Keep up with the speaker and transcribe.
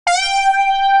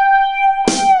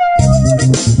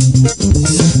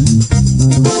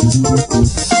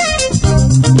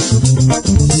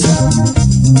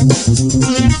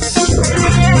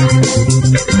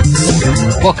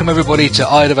Welcome everybody to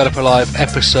iDeveloper Live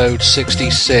episode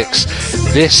 66.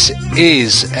 This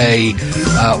is a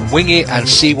wing it and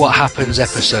see what happens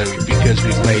episode because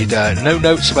we've made no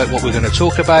notes about what we're going to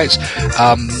talk about.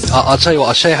 I'll tell you what,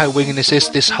 I'll show you how winging this is.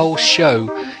 This whole show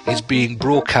is being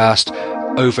broadcast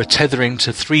over tethering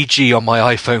to 3G on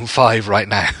my iPhone 5 right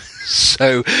now.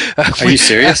 So, are you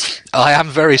serious? I am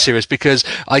very serious because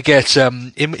I get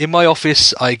in my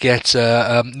office I get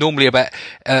normally about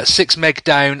 6 meg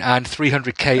down and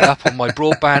 300k up on my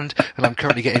broadband, and I'm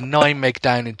currently getting 9 meg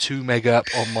down and 2 meg up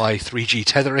on my 3G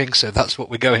tethering. So that's what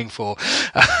we're going for.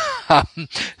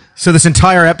 So this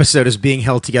entire episode is being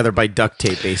held together by duct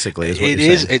tape, basically. Is what it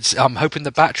you're is. saying. It's. I'm hoping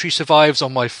the battery survives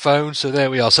on my phone. So there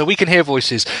we are. So we can hear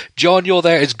voices. John, you're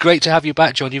there. It's great to have you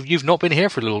back, John. You've not been here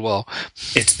for a little while.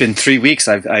 It's been 3 weeks.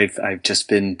 I've just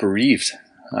been bereaved.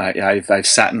 I've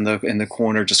sat in the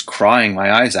corner just crying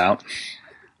my eyes out.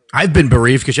 I've been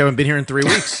bereaved because you haven't been here in 3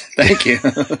 weeks. Thank you.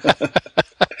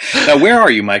 Now, where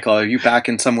are you, Michael? Are you back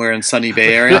in somewhere in sunny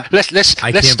Bay Area? Let's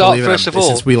start first of all.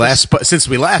 Since we last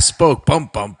spoke,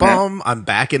 yeah. I'm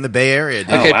back in the Bay Area.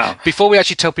 Dude. Okay, oh, wow. Before we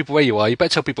actually tell people where you are, you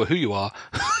better tell people who you are.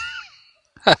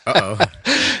 Uh-oh.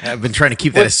 I've been trying to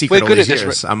keep that a secret all these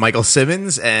years. I'm Michael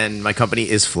Simmons, and my company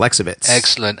is Flexibits.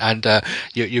 Excellent. And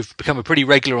you've become a pretty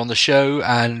regular on the show,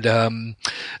 and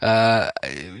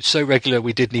so regular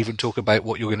we didn't even talk about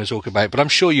what you're going to talk about. But I'm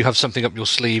sure you have something up your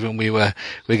sleeve, and we're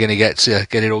going to get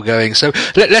it all going. So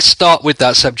let's start with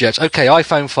that subject. Okay,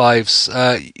 iPhone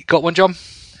 5s. You got one, John?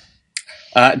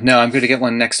 No, I'm going to get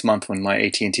one next month when my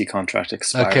AT&T contract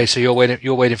expires. Okay, so you're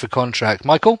waiting for contract.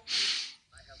 Michael?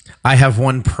 I have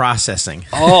one processing.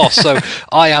 Oh, so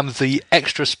I am the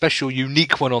extra special,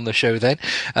 unique one on the show then,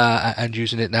 and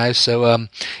using it now. So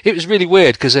it was really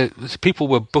weird because people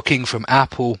were booking from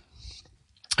Apple,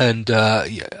 and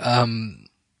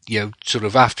sort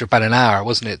of after about an hour,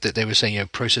 wasn't it, that they were saying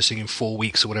processing in 4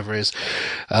 weeks or whatever it is.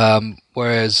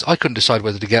 Whereas I couldn't decide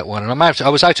whether to get one, and I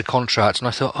was out of contract, and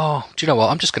I thought, oh, do you know what?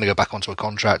 I'm just going to go back onto a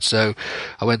contract. So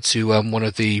I went to one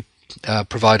of the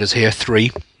providers here,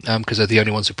 3, because they're the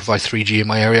only ones who provide 3G in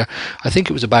my area. I think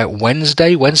it was about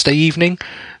Wednesday evening,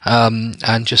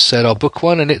 and just said I'll book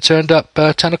one, and it turned up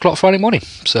 10 o'clock Friday morning.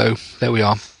 So there we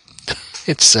are.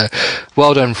 It's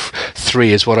well done,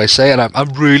 3 is what I say, and I'm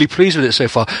really pleased with it so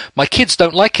far. My kids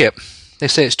don't like it. They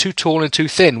say it's too tall and too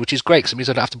thin, which is great because it means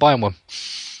I don't have to buy them one.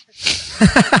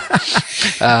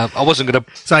 I wasn't going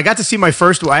to. So I got to see my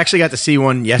first. I actually got to see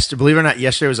one yesterday. Believe it or not,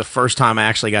 yesterday was the first time I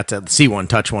actually got to see one,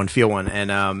 touch one, feel one,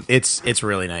 and it's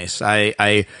really nice.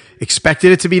 I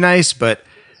expected it to be nice, but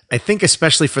I think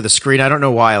especially for the screen, I don't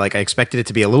know why. Like I expected it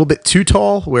to be a little bit too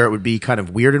tall, where it would be kind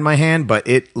of weird in my hand. But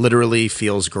it literally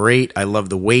feels great. I love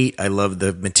the weight. I love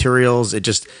the materials. It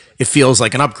feels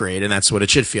like an upgrade, and that's what it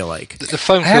should feel like. The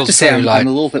phone feels I have to say, very light. I'm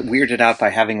a little bit weirded out by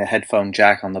having a headphone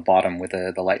jack on the bottom with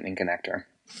the lightning connector.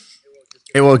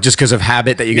 Well, just because of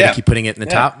habit that you're going to keep putting it in the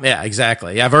top? Yeah,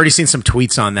 exactly. Yeah, I've already seen some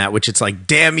tweets on that, which it's like,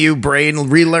 damn you, brain,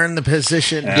 relearn the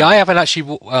position. Yeah, I haven't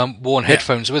actually worn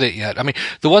headphones with it yet. I mean,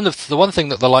 the one thing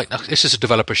that this is a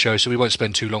developer show, so we won't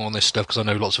spend too long on this stuff because I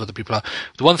know lots of other people are.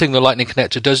 The one thing the lightning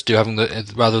connector does do,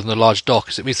 rather than the large dock,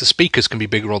 is it means the speakers can be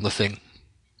bigger on the thing,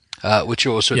 which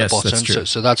are also at the bottom. That's true.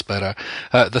 So that's better.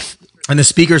 And the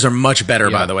speakers are much better,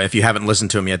 by the way. If you haven't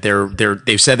listened to them yet,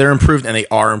 they've said they're improved, and they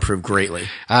are improved greatly.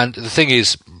 And the thing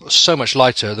is, so much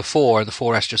lighter. The 4 and the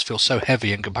 4S just feel so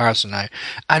heavy in comparison now.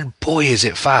 And boy, is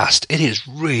it fast! It is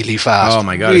really fast. Oh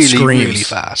my god, really, it screams. really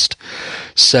fast.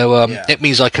 So it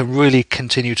means I can really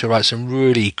continue to write some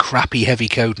really crappy heavy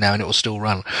code now, and it will still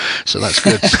run. So that's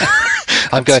good.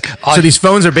 So these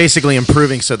phones are basically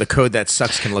improving, so the code that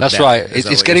sucks can look. That's better. right.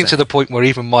 It's getting to the point where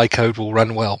even my code will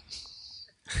run well.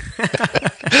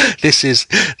 This is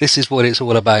what it's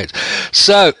all about.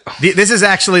 So this is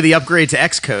actually the upgrade to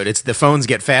Xcode. It's the phones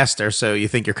get faster, so you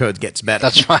think your code gets better.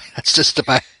 That's right. That's just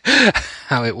about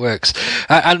how it works.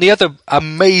 And the other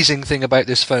amazing thing about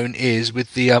this phone is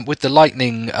with the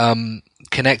Lightning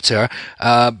connector,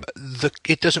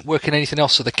 it doesn't work in anything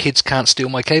else, so the kids can't steal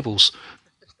my cables.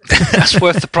 That's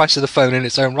worth the price of the phone in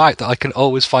its own right. That I can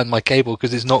always find my cable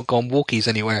because it's not gone walkies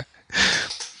anywhere.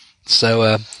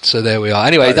 So there we are.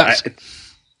 Anyway, that's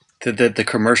the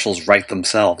commercials write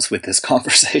themselves with this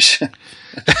conversation.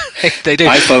 They do.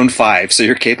 iPhone 5, so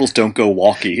your cables don't go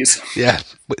walkies. Yeah,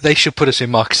 they should put us in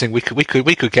marketing. We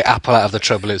could get Apple out of the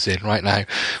trouble it's in right now.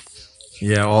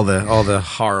 Yeah, all the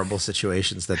horrible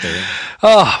situations that they're in.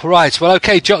 Oh, right. Well,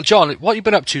 okay, John, what have you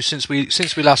been up to since we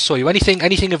last saw you?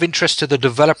 Anything of interest to the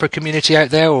developer community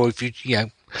out there, or if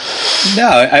you? No,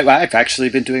 I've actually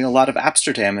been doing a lot of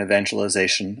Amsterdam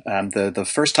evangelization. The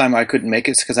first time I couldn't make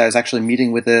it is because I was actually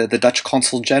meeting with the Dutch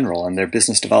Consul General in their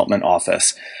business development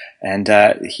office, and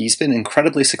he's been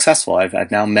incredibly successful.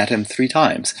 I've now met him 3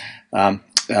 times.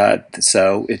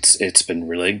 So it's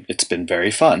been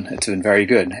very fun. It's been very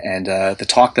good. And the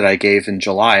talk that I gave in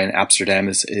July in Amsterdam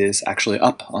is actually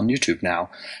up on YouTube now,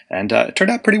 and it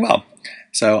turned out pretty well.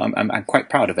 So I'm quite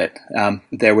proud of it.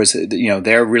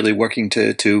 They're really working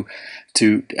to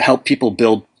help people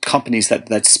build companies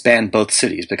that span both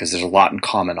cities, because there's a lot in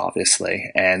common,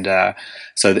 obviously. And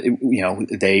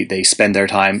they spend their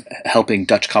time helping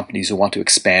Dutch companies who want to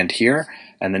expand here,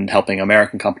 and then helping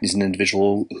American companies and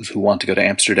individuals who want to go to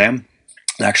Amsterdam.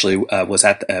 I actually was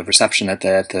at a reception at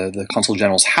the Consul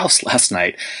General's house last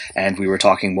night, and we were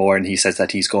talking more, and he says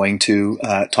that he's going to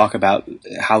talk about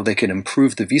how they can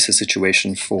improve the visa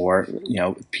situation for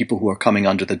people who are coming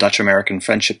under the Dutch-American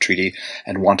Friendship Treaty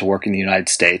and want to work in the United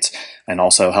States, and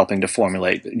also helping to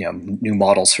formulate new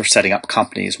models for setting up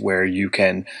companies where you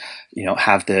can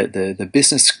have the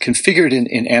business configured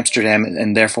in Amsterdam,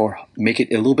 and therefore make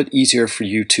it a little bit easier for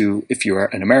you to, if you're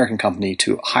an American company,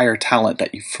 to hire talent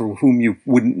for whom you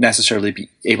wouldn't necessarily be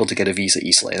able to get a visa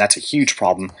easily. And that's a huge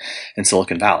problem in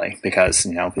Silicon Valley, because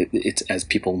it's, as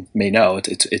people may know,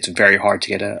 it's very hard to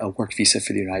get a work visa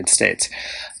for the United States.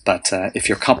 But if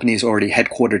your company is already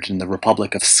headquartered in the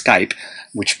Republic of Skype,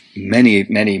 which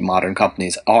many modern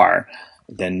companies are,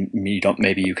 then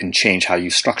maybe you can change how you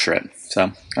structure it.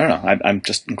 So I don't know. I'm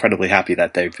just incredibly happy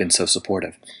that they've been so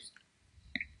supportive.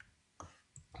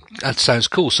 That sounds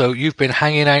cool. So you've been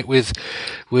hanging out with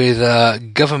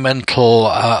governmental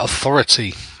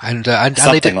authority, and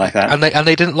something like that, and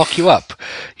they didn't lock you up.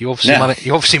 You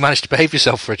obviously managed to behave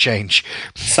yourself for a change.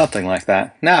 Something like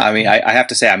that. No, I mean, I have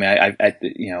to say, I mean,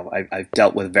 I've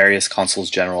dealt with various consuls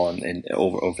general and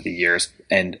over the years,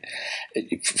 and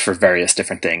for various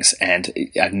different things, and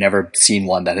I've never seen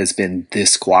one that has been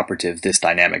this cooperative, this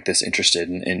dynamic, this interested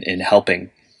in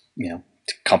helping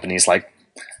companies like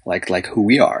who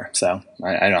we are. So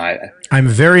I know I'm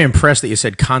very impressed that you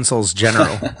said consuls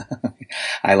general.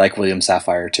 I like William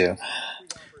Safire too.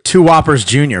 2 Whoppers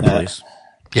Jr., please.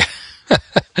 Yeah.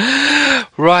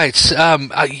 Right.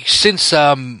 Since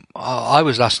I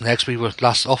was last next, we were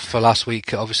off for last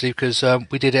week, obviously, because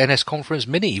we did NS Conference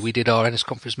Mini. We did our NS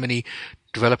Conference Mini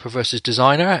developer versus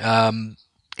designer.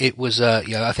 It was,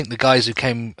 I think the guys who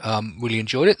came really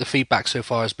enjoyed it. The feedback so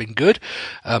far has been good.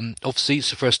 Obviously, it's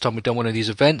the first time we've done one of these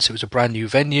events. It was a brand new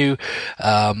venue,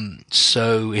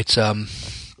 so it's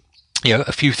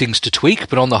a few things to tweak,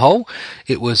 but on the whole,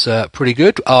 it was pretty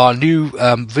good. Our new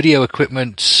video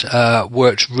equipment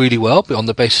worked really well, but on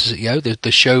the basis that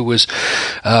the show was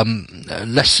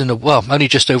only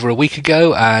just over a week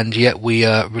ago, and yet we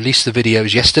released the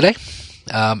videos yesterday.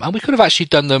 And we could have actually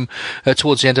done them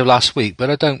towards the end of last week,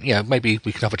 but I don't, maybe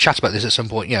we can have a chat about this at some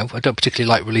point. I don't particularly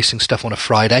like releasing stuff on a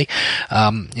Friday.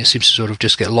 It seems to sort of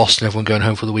just get lost and everyone going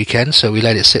home for the weekend, so we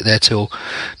let it sit there till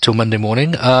Monday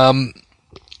morning.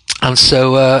 And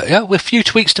so, with a few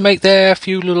tweaks to make there, a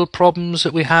few little problems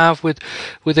that we have with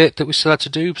it that we still had to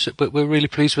do, but we're really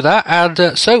pleased with that.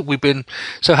 And so we've been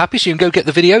so happy. So you can go get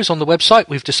the videos on the website.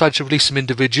 We've decided to release them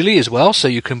individually as well, so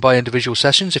you can buy individual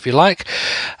sessions if you like.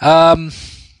 And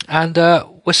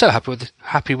we're so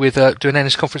happy with doing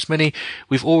NS Conference Mini.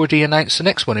 We've already announced the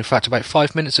next one. In fact, about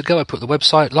 5 minutes ago, I put the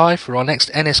website live for our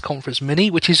next NS Conference Mini,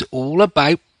 which is all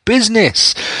about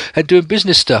business and doing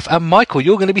business stuff. And Michael,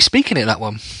 you're going to be speaking in that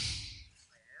one.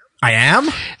 I am?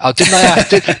 Oh, didn't I?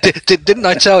 Didn't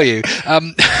I tell you?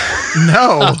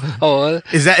 No.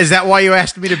 Is that why you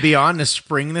asked me to be on to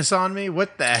spring this on me?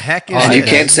 What the heck is this? You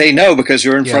can't say no because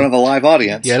you're in front of a live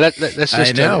audience. Yeah, let's just.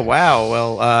 I know. Wow.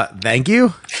 Well, thank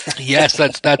you. Yes,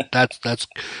 that's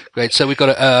great. So we've got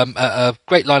a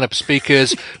great lineup of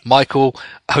speakers. Michael,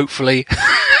 hopefully.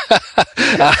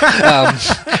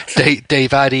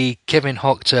 Dave Addy, Kevin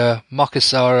Hochter, Marcus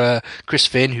Zara, Chris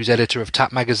Finn, who's editor of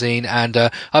Tap Magazine, and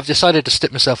I've decided to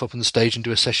stick myself up on the stage and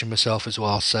do a session myself as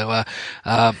well. So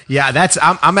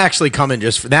I'm actually coming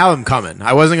now. I'm coming.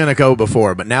 I wasn't going to go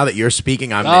before, but now that you're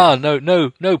speaking, I'm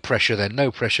no pressure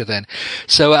then.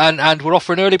 So and we're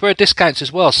offering early bird discounts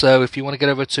as well. So if you want to get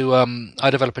over to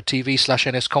iDeveloper TV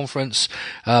 /NS Conference,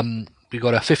 we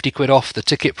got a 50 quid off the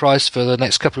ticket price for the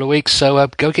next couple of weeks, so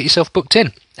go get yourself booked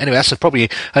in. Anyway, that's probably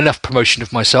enough promotion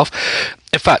of myself.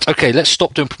 In fact, okay, let's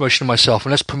stop doing promotion of myself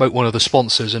and let's promote one of the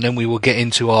sponsors, and then we will get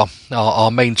into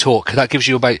our main talk. That gives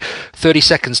you about 30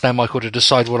 seconds now, Michael, to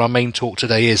decide what our main talk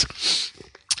today is.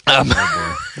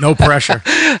 No pressure.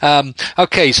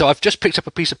 Okay, so I've just picked up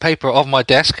a piece of paper off my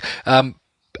desk,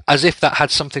 as if that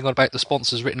had something about the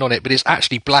sponsors written on it, but it's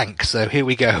actually blank. So here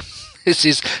we go. This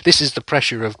is the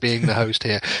pressure of being the host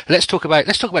here. Let's talk about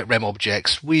REM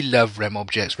objects. We love REM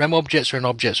objects. REM objects are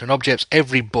objects.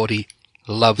 Everybody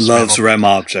loves REM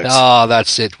objects. Ah,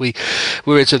 that's it.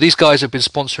 We're so these guys have been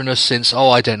sponsoring us since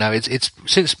I don't know. It's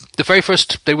since the very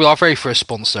first. They were our very first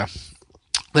sponsor.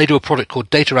 They do a product called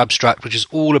Data Abstract, which is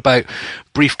all about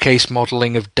briefcase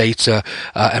modeling of data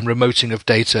and remoting of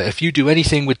data. If you do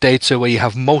anything with data where you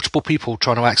have multiple people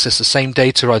trying to access the same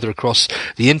data, either across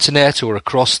the internet or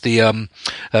across the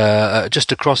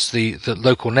just across the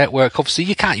local network, obviously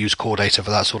you can't use core data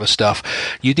for that sort of stuff.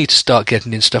 You need to start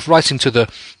getting in stuff, writing to the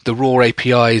raw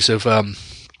APIs of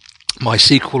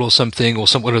MySQL or something, or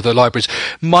some one of the libraries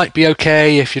might be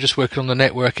okay if you're just working on the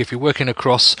network. If you're working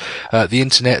across the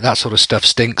internet, that sort of stuff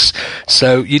stinks.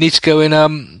 So you need to go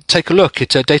and take a look at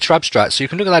Data Abstract. So you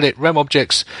can look at that at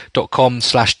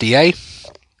remobjects.com/DA.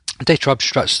 Data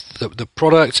Abstract's the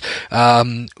product.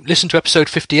 Listen to episode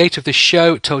 58 of this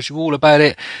show. It tells you all about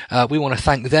it. We want to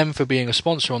thank them for being a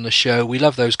sponsor on the show. We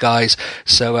love those guys.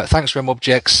 So thanks, REM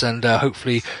Objects, and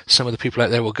hopefully some of the people out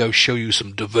there will go show you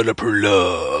some developer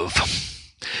love.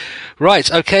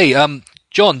 Right, okay.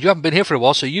 John, you haven't been here for a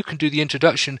while, so you can do the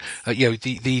introduction. What do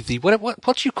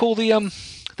you call the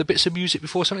bits of music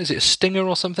before something? Is it a stinger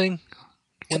or something?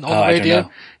 On the radio? I don't know.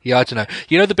 Yeah, I don't know.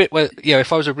 You know the bit where,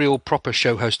 if I was a real proper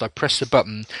show host, I press the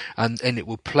button and it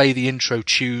will play the intro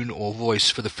tune or voice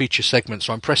for the feature segment.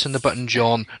 So I'm pressing the button,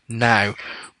 John, now.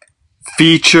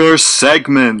 Feature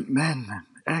segment.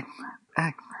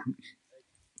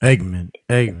 Eggman.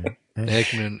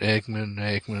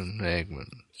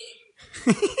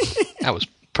 That was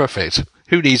perfect.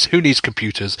 Who needs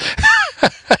computers?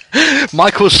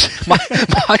 Michael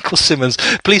Simmons,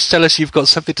 please tell us you've got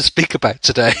something to speak about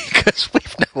today, because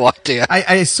we've no idea.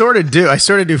 I sort of do.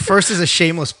 First, as a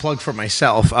shameless plug for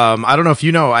myself, I don't know if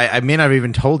you know, I may not have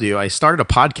even told you, I started a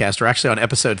podcast. We're actually on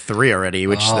episode 3 already,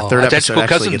 which the third episode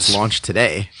actually gets launched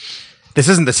today. This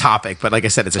isn't the topic, but like I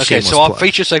said, it's a shameless plug. So our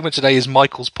feature segment today is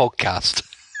Michael's podcast.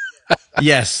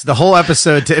 Yes, the whole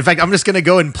episode. In fact, I'm just going to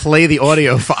go and play the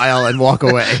audio file and walk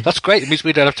away. That's great. It means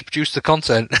we don't have to produce the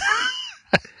content.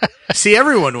 See,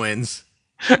 everyone wins.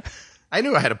 I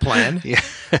knew I had a plan. Yeah.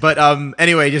 But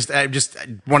anyway, I just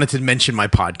wanted to mention my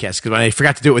podcast, because I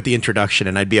forgot to do it with the introduction,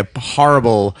 and I'd be a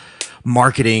horrible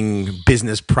marketing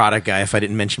business product guy if I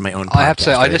didn't mention my own podcast. I have to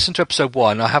say, I listened to episode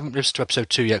 1. I haven't listened to episode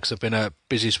 2 yet because I've been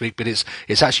busy this week, but it's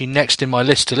actually next in my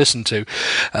list to listen to.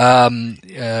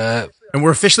 And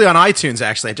we're officially on iTunes.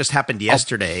 Actually, it just happened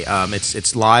yesterday.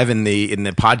 It's live in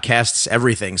the podcasts,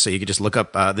 everything. So you can just look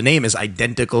up. The name is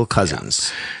Identical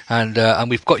Cousins, and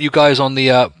we've got you guys on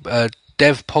the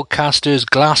Dev Podcasters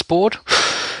Glassboard.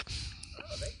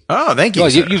 Oh, thank you. Well,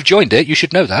 you've joined it. You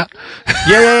should know that.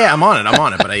 Yeah. I'm on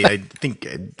it. But I think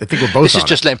we're both. This is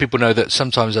just letting people know that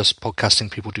sometimes us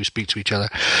podcasting people do speak to each other.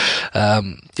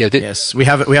 Yes, we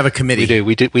have a committee.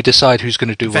 We do. We decide who's going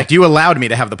to do what. In fact, you allowed me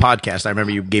to have the podcast. I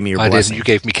remember you gave me your blessing. I did. You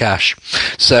gave me cash.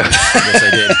 So yes, I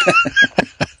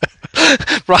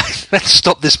did. Right, let's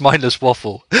stop this mindless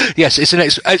waffle. Yes, it's an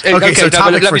okay. So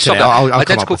topic for today. I'll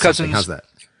Identical Cousins. How's that?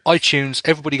 iTunes.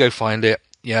 Everybody go find it.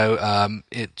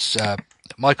 It's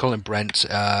Michael and Brent.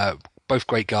 Both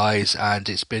great guys, and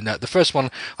it's been the first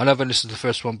one. I never listened to the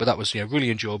first one, but that was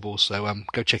really enjoyable. So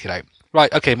go check it out.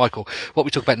 Right, okay, Michael. What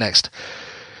we talk about next?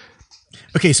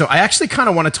 Okay, so I actually kind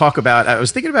of want to talk about. I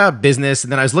was thinking about business,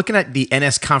 and then I was looking at the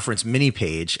NS conference mini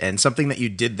page, and something that you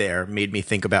did there made me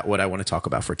think about what I want to talk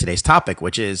about for today's topic,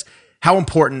 which is how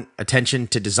important attention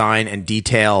to design and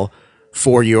detail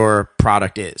for your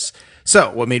product is.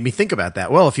 So, what made me think about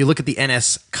that? Well, if you look at the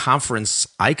NS conference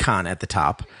icon at the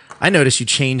top, I noticed you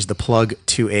changed the plug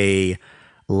to a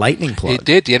Lightning plug. It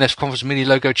did. The NS Conference Mini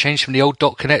logo changed from the old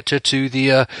dot connector to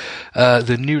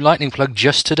the new Lightning plug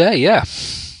just today. Yeah.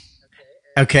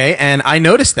 Okay, and I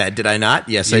noticed that, did I not?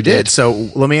 Yes, I did. So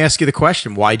let me ask you the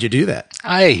question: why'd you do that?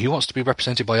 Hey, he wants to be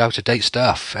represented by out-of-date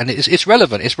stuff, and it's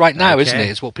relevant. It's right now, isn't it?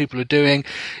 It's what people are doing.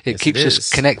 It keeps us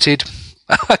connected.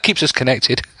 Keeps us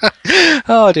connected.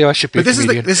 Oh dear, I should be. But this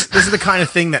is the kind of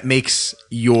thing that makes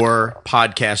your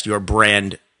podcast, your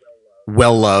brand,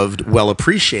 well loved, well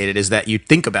appreciated. Is that you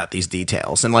think about these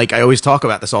details, and like I always talk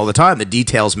about this all the time. The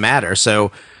details matter.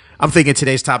 So I'm thinking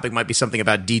today's topic might be something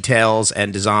about details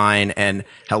and design and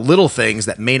how little things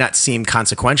that may not seem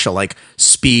consequential, like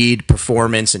speed,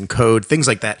 performance, and code, things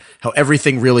like that, how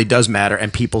everything really does matter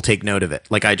and people take note of it,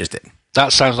 like I just did.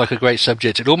 That sounds like a great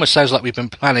subject. It almost sounds like we've been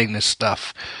planning this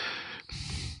stuff.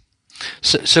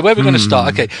 So where are we going to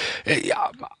start? Okay.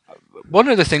 One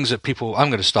of the things that I'm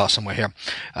going to start somewhere here.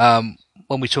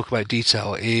 When we talk about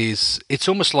detail is it's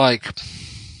almost like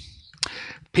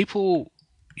people,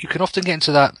 you can often get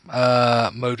into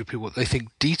that mode of people. They think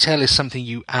detail is something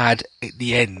you add at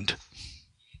the end.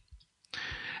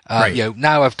 Right.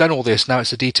 Now I've done all this. Now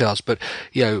it's the details, but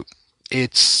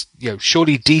it's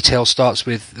surely detail starts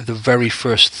with the very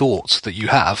first thoughts that you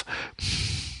have.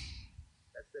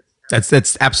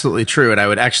 That's absolutely true, and I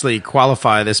would actually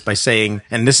qualify this by saying,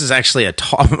 and this is actually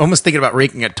I'm almost thinking about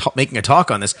making a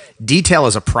talk on this. Detail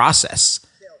is a process.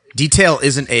 Detail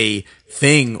isn't a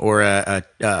thing or a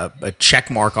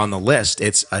check mark on the list.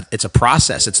 It's a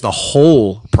process. It's the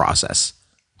whole process.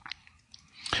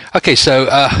 Okay, so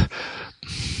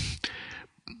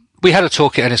we had a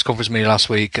talk at NS Conference meeting last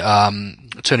week,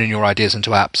 turning your ideas into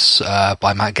apps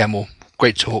by Matt Gemmell.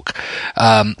 Great talk.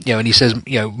 And he says,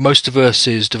 most of us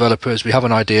as developers, we have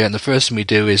an idea, and the first thing we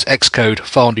do is Xcode,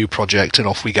 file new project, and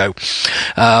off we go.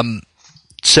 And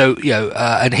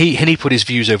he put his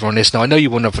views over on this. Now, I know you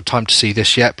won't have time to see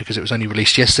this yet because it was only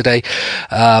released yesterday.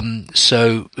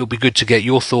 So it'll be good to get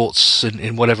your thoughts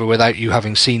in whatever without you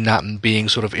having seen that and being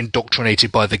sort of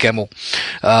indoctrinated by the Gemmell.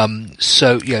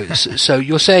 So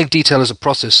you're saying detail is a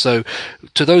process. So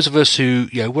to those of us who,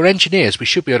 we're engineers, we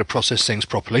should be able to process things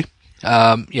properly.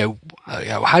 How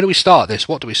do we start this?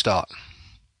 What do we start?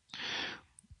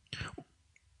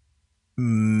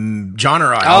 John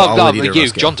or I? I'll let either of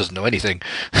us go. John doesn't know anything.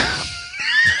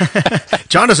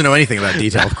 John doesn't know anything about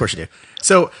detail. Of course you do.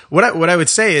 So what I would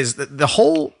say is that the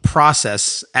whole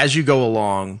process, as you go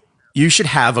along, you should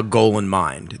have a goal in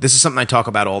mind. This is something I talk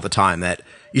about all the time, that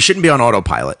you shouldn't be on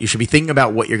autopilot. You should be thinking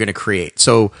about what you're going to create.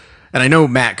 So, and I know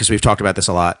Matt, because we've talked about this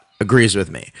a lot, agrees with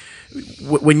me.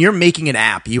 When you're making an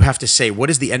app, you have to say,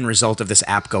 what is the end result of this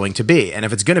app going to be? And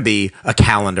if it's going to be a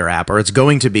calendar app, or it's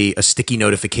going to be a sticky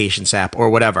notifications app,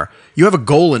 or whatever, you have a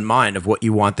goal in mind of what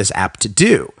you want this app to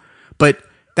do. But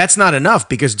that's not enough,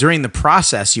 because during the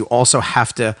process, you also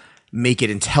have to make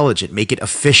it intelligent, make it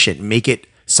efficient, make it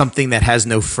something that has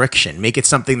no friction, make it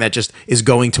something that just is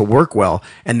going to work well.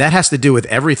 And that has to do with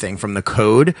everything from the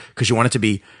code, because you want it to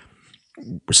be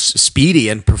speedy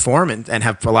and performant and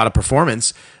have a lot of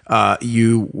performance.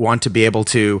 You want to be able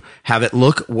to have it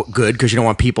look good, because you don't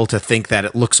want people to think that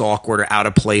it looks awkward or out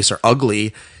of place or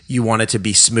ugly. You want it to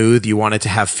be smooth. You want it to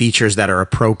have features that are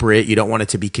appropriate. You don't want it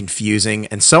to be confusing,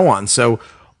 and so on. So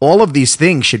all of these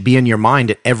things should be in your mind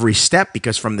at every step,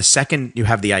 because from the second you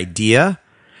have the idea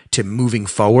to moving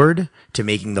forward, to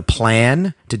making the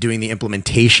plan, to doing the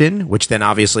implementation, which then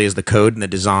obviously is the code and the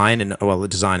design, and the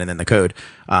design and then the code.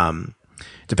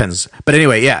 Depends. But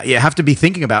anyway, you have to be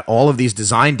thinking about all of these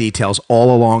design details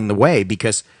all along the way,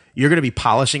 because you're going to be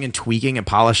polishing and tweaking and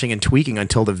polishing and tweaking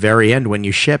until the very end when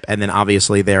you ship, and then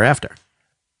obviously thereafter.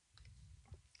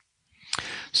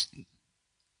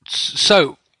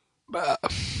 So,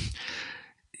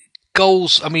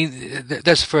 goals, I mean,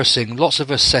 that's the first thing. Lots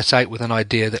of us set out with an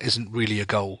idea that isn't really a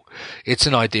goal. It's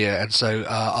an idea, and so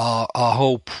our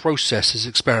whole process is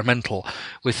experimental.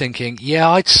 We're thinking,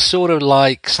 I'd sort of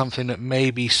like something that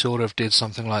maybe sort of did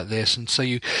something like this, and so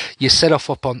you set off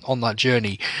up on that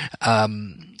journey,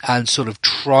 and sort of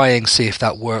try and see if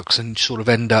that works, and sort of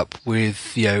end up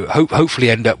with,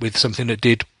 hopefully end up with something that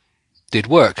did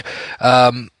work.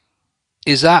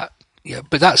 Is that... Yeah,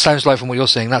 but that sounds like, from what you're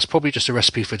saying, that's probably just a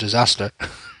recipe for disaster.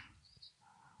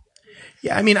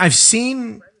 Yeah, I mean, I've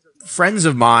seen friends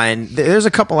of mine, there's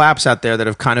a couple apps out there that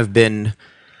have kind of been,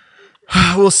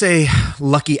 we'll say,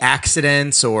 lucky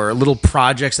accidents or little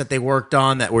projects that they worked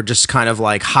on that were just kind of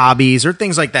like hobbies or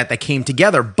things like that came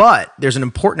together. But there's an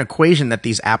important equation that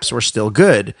these apps were still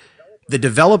good. The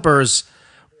developers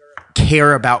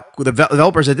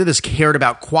that did this cared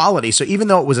about quality. So even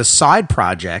though it was a side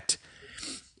project,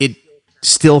 it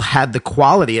still had the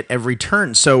quality at every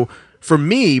turn. So for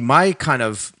me, my kind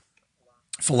of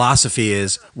philosophy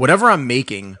is whatever I'm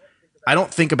making, I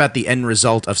don't think about the end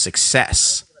result of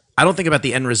success. I don't think about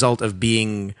the end result of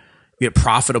being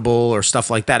profitable or stuff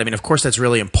like that. I mean, of course, that's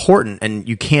really important, and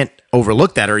you can't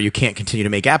overlook that, or you can't continue to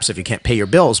make apps if you can't pay your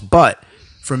bills. But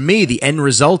for me, the end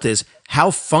result is how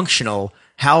functional,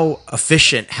 how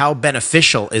efficient, how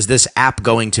beneficial is this app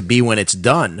going to be when it's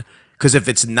done? Because if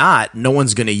it's not, no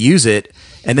one's going to use it.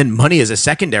 And then money is a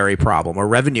secondary problem, or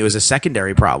revenue is a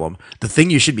secondary problem. The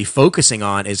thing you should be focusing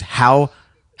on is how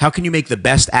can you make the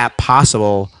best app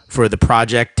possible for the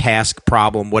project, task,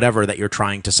 problem, whatever that you're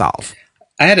trying to solve.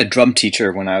 I had a drum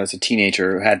teacher when I was a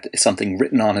teenager who had something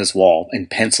written on his wall in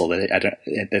pencil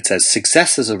that says,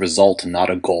 "Success is a result, not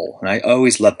a goal." And I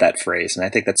always loved that phrase. And I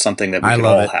think that's something that we can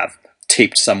all have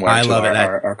taped somewhere to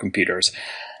our computers.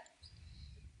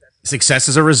 Success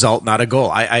is a result, not a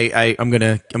goal. I'm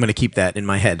gonna keep that in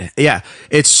my head. Yeah,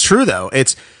 it's true though.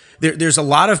 There's a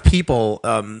lot of people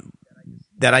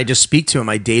that I just speak to in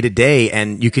my day to day,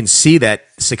 and you can see that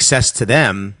success to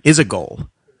them is a goal.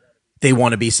 They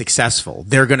want to be successful.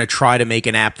 They're going to try to make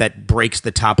an app that breaks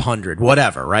the top 100,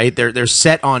 whatever, right? They're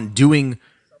set on doing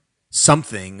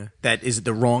something that is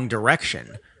the wrong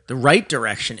direction. The right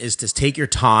direction is to take your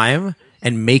time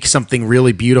and make something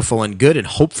really beautiful and good, and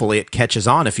hopefully it catches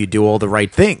on if you do all the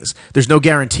right things. There's no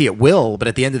guarantee it will, but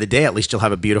at the end of the day, at least you'll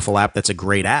have a beautiful app that's a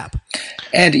great app.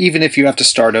 And even if you have to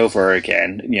start over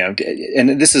again,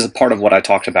 and this is a part of what I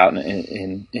talked about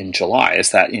in July,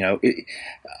 is that,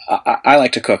 I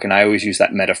like to cook, and I always use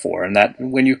that metaphor, and that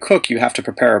when you cook, you have to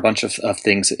prepare a bunch of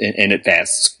things in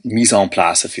advance, mise en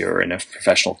place if you're in a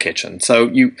professional kitchen.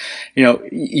 So you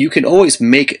can always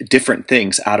make different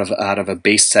things out of a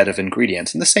base set of ingredients.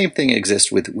 And the same thing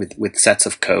exists with sets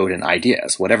of code and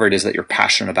ideas, whatever it is that you're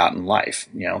passionate about in life,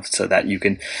 so that you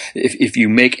can, if you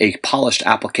make a polished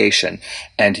application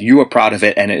and you are proud of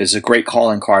it and it is a great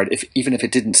calling card, even if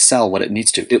it didn't sell what it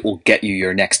needs to, it will get you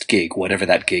your next gig, whatever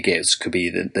that gig is. Could be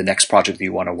the next project that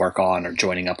you want to work on, or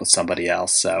joining up with somebody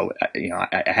else. So,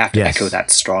 I have to echo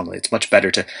that strongly. It's much better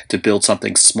to build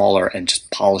something smaller and just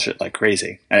polish it like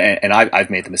crazy. And I've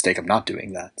made the mistake of not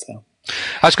doing that. So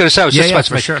I was going to say, I was just about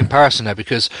to make a comparison there,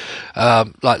 because,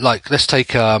 like let's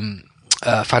take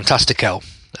Fantastical,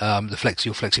 your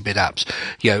Flexibit apps.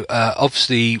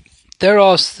 Obviously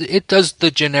it does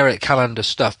the generic calendar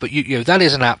stuff, but that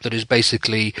is an app that is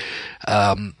basically,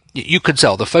 you can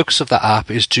tell the focus of that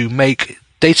app is to make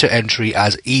data entry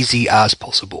as easy as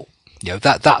possible.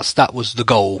 That was the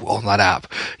goal on that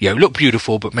app. Look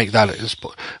beautiful, but make that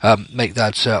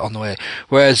on the way.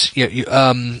 Whereas,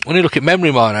 when you look at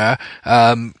Memory Miner,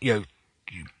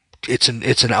 it's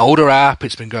an older app.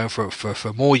 It's been going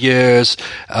for more years,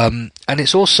 and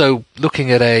it's also looking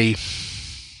at a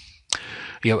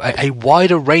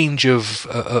wider range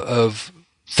of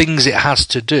things it has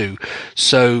to do.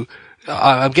 So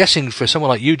I'm guessing for someone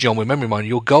like you, John, with Memory Miner,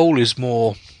 your goal is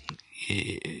more,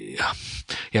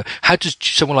 how does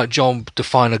someone like John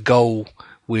define a goal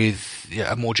with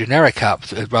a more generic app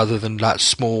rather than that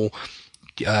small,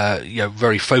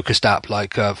 very focused app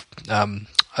like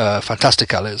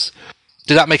Fantastical is?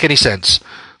 Did that make any sense?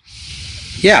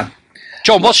 Yeah.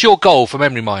 John, what's your goal for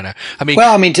Memory Miner?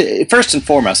 First and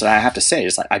foremost, and I have to say,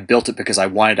 is I built it because I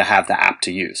wanted to have the app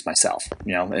to use myself.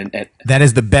 That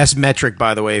is the best metric,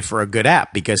 by the way, for a good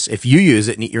app, because if you use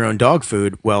it and eat your own dog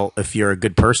food, well, if you're a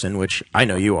good person, which I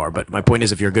know you are, but my point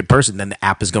is, if you're a good person, then the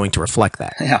app is going to reflect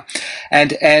that. Yeah, and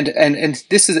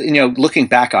this is, looking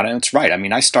back on it, it's right.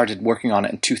 I started working on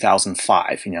it in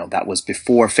 2005. That was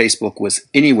before Facebook was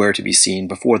anywhere to be seen,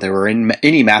 before there were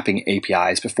any mapping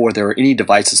APIs, before there were any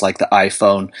devices like the iPhone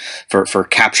for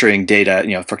capturing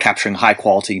data, for capturing high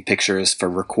quality pictures, for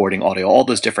recording audio, all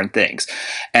those different things.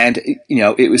 And,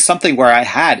 it was something where I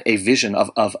had a vision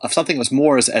of something that was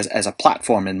more as a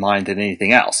platform in mind than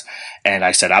anything else. And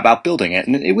I set about building it.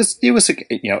 And it was, it was,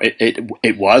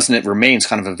 and it remains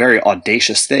kind of a very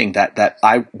audacious thing that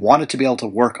I wanted to be able to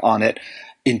work on it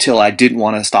until I didn't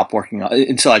want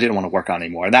to work on it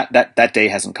anymore. And that day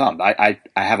hasn't come. I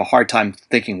have a hard time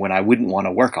thinking when I wouldn't want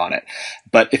to work on it.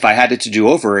 But if I had it to do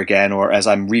over again, or as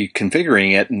I'm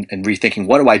reconfiguring it and rethinking,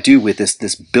 what do I do with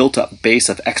this built up base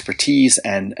of expertise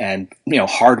and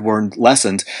hard-earned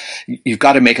lessons, you've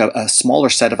got to make a smaller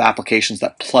set of applications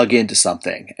that plug into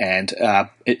something. And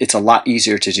it's a lot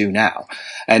easier to do now.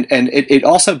 And it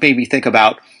also made me think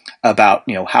about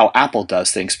how Apple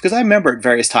does things, because I remember at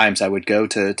various times I would go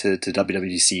to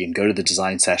WWDC and go to the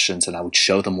design sessions, and I would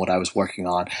show them what I was working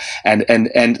on,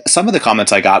 and some of the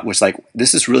comments I got was like,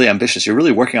 "This is really ambitious. You're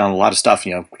really working on a lot of stuff.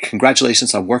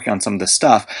 Congratulations on working on some of this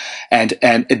stuff." And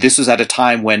this was at a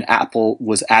time when Apple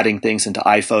was adding things into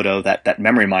iPhoto that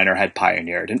Memory Miner had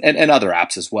pioneered, and other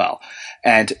apps as well.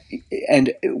 And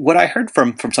what I heard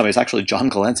from somebody, is actually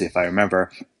John Galenzi, if I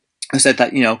remember, who said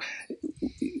that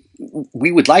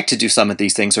we would like to do some of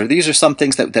these things, or these are some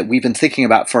things that we've been thinking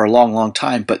about for a long, long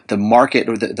time, but the market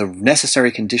or the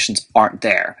necessary conditions aren't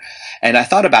there. And I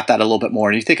thought about that a little bit more.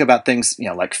 And you think about things,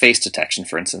 like face detection,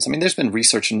 for instance. There's been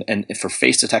research and for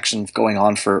face detection going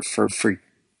on for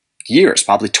years,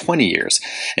 probably 20 years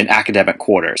in academic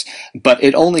quarters. But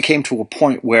it only came to a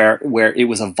point where it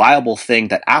was a viable thing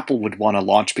that Apple would want to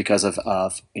launch because of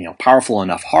powerful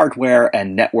enough hardware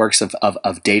and networks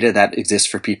of data that exist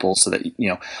for people, so that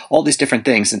all these different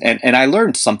things. And I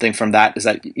learned something from that, is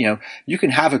that you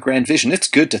can have a grand vision. It's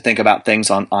good to think about things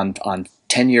on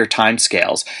 10-year time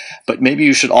scales, but maybe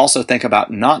you should also think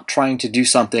about not trying to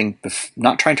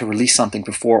release something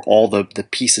before all the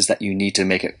pieces that you need to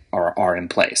make it are in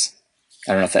place.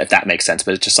 I don't know if that makes sense,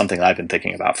 but it's just something that I've been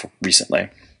thinking about recently.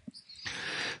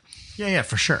 Yeah,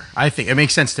 for sure. I think it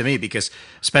makes sense to me, because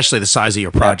especially the size of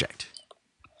your project.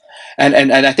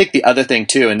 And I think the other thing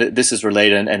too, and this is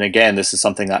related, and again, this is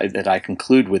something that I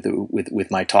conclude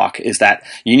with my talk, is that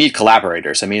you need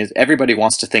collaborators. I mean, everybody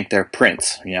wants to think they're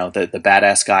Prince, the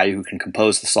badass guy who can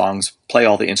compose the songs, play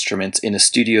all the instruments in a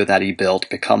studio that he built,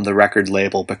 become the record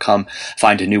label,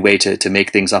 find a new way to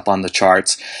make things up on the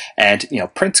charts. And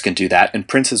Prince can do that, and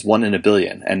Prince is 1 in a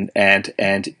billion, and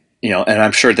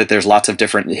I'm sure that there's lots of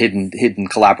different hidden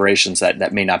collaborations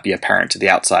that may not be apparent to the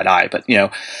outside eye, but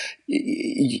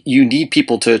you need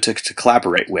people to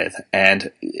collaborate with, and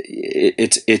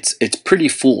it's pretty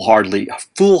foolhardy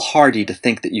to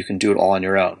think that you can do it all on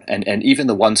your own. And even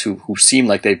the ones who seem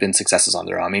like they've been successes on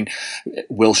their own. I mean,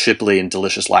 Will Shipley in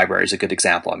Delicious Library is a good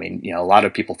example. I mean, a lot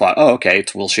of people thought, oh, okay,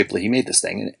 it's Will Shipley, he made this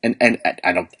thing, and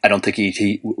I don't think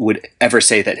he would ever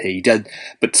say that he did,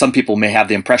 but some people may have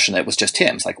the impression that it was just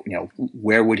him. It's like,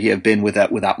 where would he have been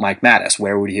without Mike Mattis?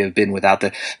 Where would he have been without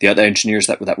the other engineers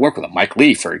that work with him? Mike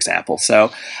Lee, for example.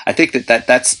 So I think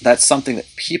that's something that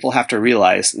people have to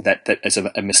realize that is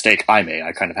a mistake I made.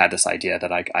 I kind of had this idea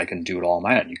that I can do it all on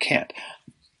my own. You can't.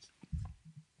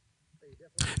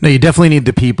 No, you definitely need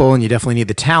the people, and you definitely need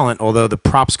the talent, although the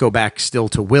props go back still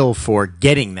to Will for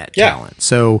getting that talent.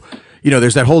 So,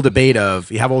 there's that whole debate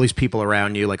of, you have all these people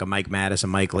around you, like a Mike Mattis, a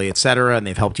Mike Lee, et cetera, and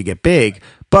they've helped you get big,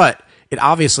 but it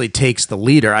obviously takes the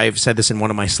leader. I've said this in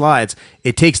one of my slides.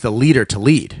 It takes the leader to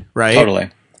lead, right? Totally.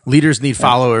 Leaders need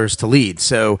followers to lead.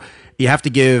 So you have to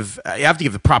give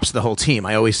the props to the whole team.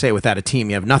 I always say, without a team,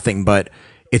 you have nothing, but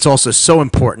it's also so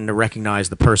important to recognize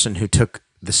the person who took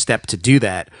the step to do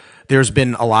that. There's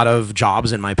been a lot of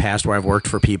jobs in my past where I've worked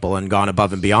for people and gone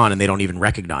above and beyond, and they don't even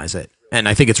recognize it. And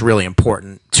I think it's really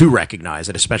important to recognize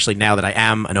it, especially now that I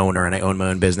am an owner and I own my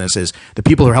own business, is the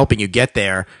people who are helping you get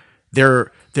there,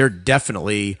 they're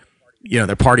definitely,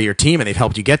 they're part of your team and they've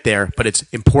helped you get there, but it's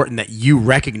important that you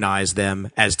recognize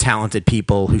them as talented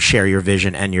people who share your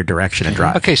vision and your direction and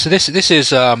drive. Okay, so this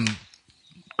is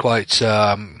quite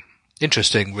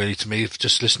interesting, really, to me,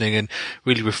 just listening and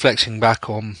really reflecting back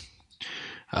on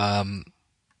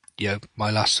my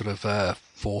last sort of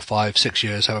 4, 5, 6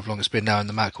 years, however long it's been now in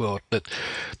the Mac world. That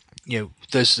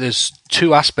there's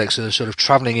two aspects that are sort of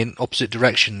traveling in opposite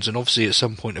directions, and obviously at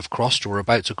some point have crossed or are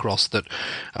about to cross. That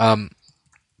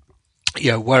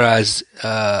whereas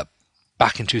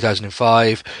back in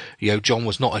 2005, John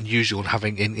was not unusual in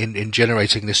having in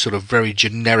generating this sort of very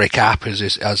generic app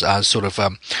as sort of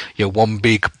one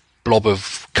big blob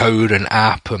of code and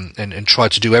app and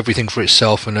tried to do everything for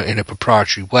itself in a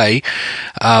proprietary way,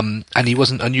 and he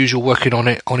wasn't unusual working on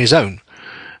it on his own.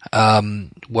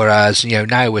 Whereas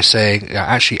now we're saying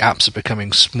actually apps are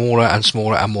becoming smaller and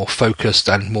smaller and more focused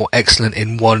and more excellent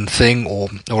in one thing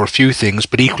or a few things,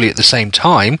 but equally at the same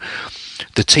time,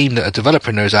 the team that are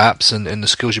developing those apps and the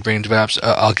skills you bring into apps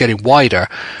are getting wider.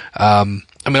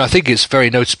 I think it's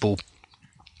very noticeable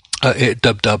at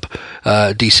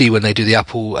DC when they do the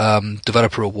Apple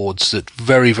Developer Awards that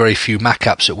very, very few Mac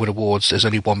apps that win awards, there's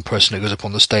only one person that goes up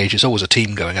on the stage. It's always a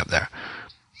team going up there.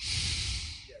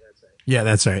 Yeah,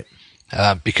 that's right.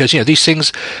 Because these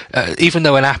things, even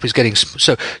though an app is getting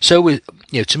to me,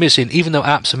 it's saying even though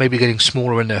apps are maybe getting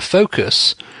smaller in their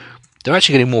focus, they're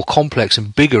actually getting more complex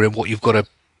and bigger in what you've got to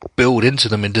build into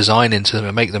them and design into them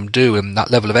and make them do, and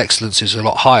that level of excellence is a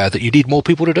lot higher, that you need more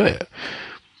people to do it.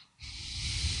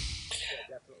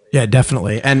 Yeah,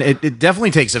 definitely. And it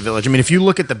definitely takes a village. I mean, if you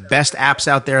look at the best apps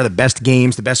out there, the best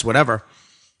games, the best whatever,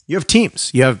 you have teams.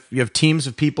 You have teams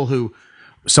of people who,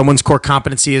 someone's core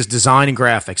competency is design and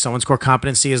graphics. Someone's core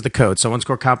competency is the code. Someone's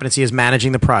core competency is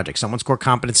managing the project. Someone's core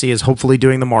competency is hopefully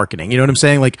doing the marketing. You know what I'm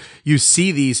saying? Like, you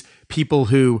see these people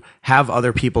who have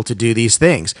other people to do these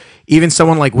things. Even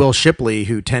someone like Will Shipley,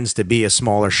 who tends to be a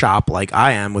smaller shop like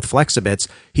I am with Flexibits,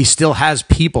 he still has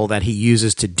people that he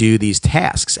uses to do these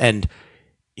tasks. And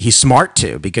he's smart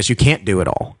too, because you can't do it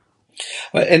all.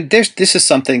 And this is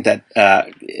something that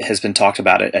has been talked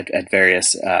about at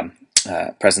various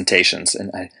presentations,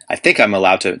 and I think I'm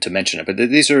allowed to mention it, but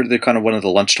these are the kind of one of the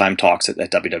lunchtime talks at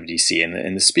WWDC,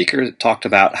 and the speaker talked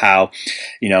about how,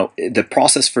 the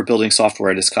process for building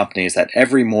software at his company is that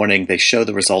every morning they show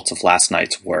the results of last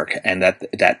night's work, and that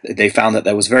they found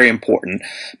that was very important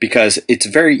because it's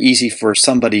very easy for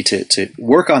somebody to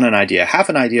work on an idea, have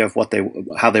an idea of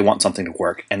how they want something to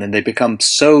work, and then they become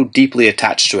so deeply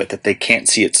attached to it that they can't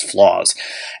see its flaws,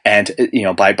 and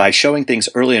by showing things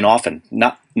early and often,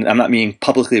 I'm not meaning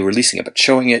publicly releasing it, but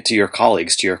showing it to your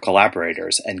colleagues, to your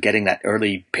collaborators, and getting that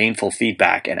early painful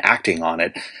feedback and acting on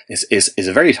it is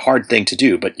a very hard thing to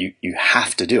do, but you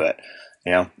have to do it,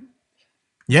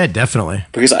 Yeah, definitely.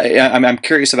 Because I'm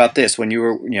curious about this. When you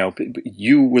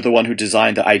were the one who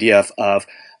designed the idea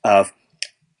of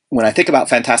when I think about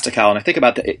Fantastical and I think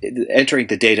about entering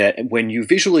the data, when you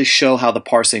visually show how the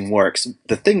parsing works,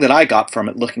 the thing that I got from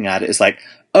it looking at it is like,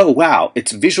 oh, wow,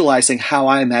 it's visualizing how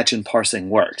I imagine parsing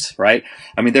works, right?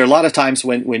 I mean, there are a lot of times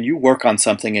when you work on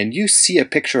something and you see a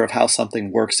picture of how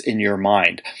something works in your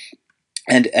mind.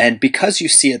 And because you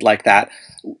see it like that,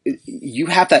 you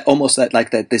have that almost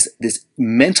this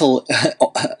mental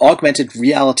augmented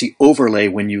reality overlay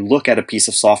when you look at a piece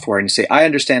of software and you say, I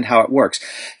understand how it works.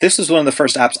 This was one of the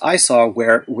first apps I saw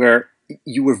where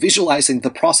you were visualizing the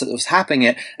process that was happening,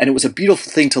 and it was a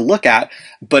beautiful thing to look at,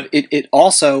 but it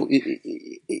also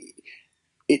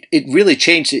really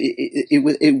changed.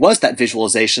 It was that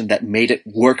visualization that made it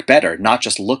work better, not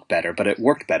just look better, but it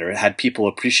worked better. It had people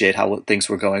appreciate how things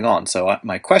were going on. So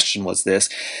my question was this: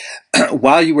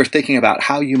 while you were thinking about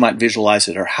how you might visualize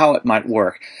it or how it might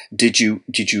work, did you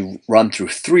run through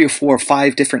 3 or 4 or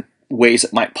 5 different ways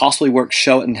it might possibly work,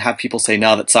 show it, and have people say,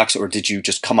 no, that sucks? Or did you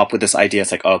just come up with this idea?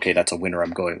 It's like, oh, okay, that's a winner,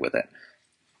 I'm going with it.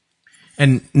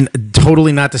 And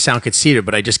totally not to sound conceited,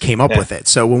 but I just came up with it.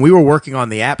 So when we were working on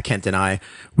the app, Kent and I,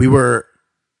 we were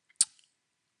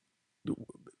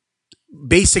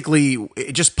basically,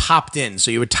 it just popped in.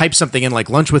 So you would type something in like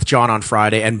lunch with John on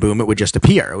Friday and boom, it would just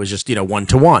appear. It was just,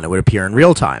 1-to-1. It would appear in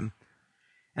real time.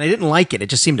 And I didn't like it. It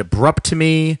just seemed abrupt to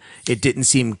me. It didn't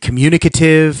seem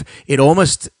communicative. It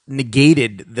almost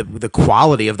negated the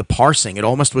quality of the parsing. It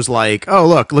almost was like, oh,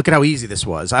 look at how easy this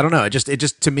was. I don't know. It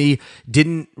just to me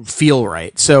didn't feel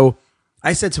right. So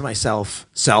I said to myself,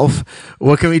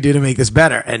 what can we do to make this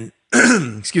better? And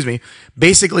excuse me,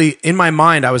 basically in my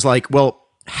mind, I was like, well,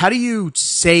 how do you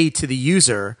say to the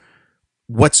user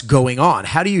what's going on?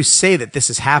 How do you say that this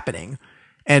is happening?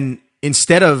 And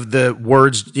instead of the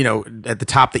words, at the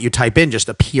top that you type in just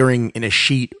appearing in a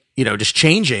sheet, just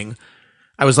changing,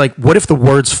 I was like, what if the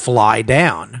words fly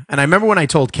down? And I remember when I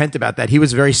told Kent about that, he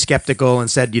was very skeptical and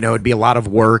said, it'd be a lot of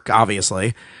work,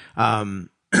 obviously. And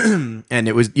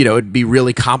it was, it'd be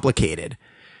really complicated.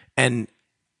 And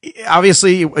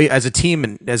obviously, as a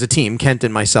team, Kent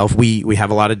and myself, we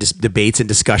have a lot of debates and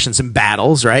discussions and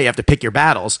battles, right? You have to pick your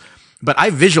battles. But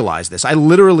I visualized this. I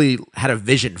literally had a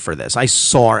vision for this. I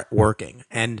saw it working.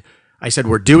 And I said,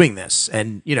 we're doing this.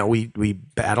 And, we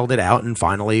battled it out and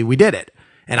finally we did it.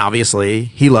 And obviously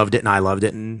he loved it and I loved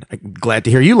it, and I'm glad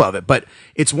to hear you love it. But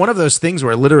it's one of those things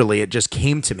where literally it just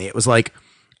came to me. It was like,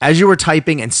 as you were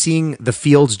typing and seeing the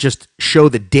fields just show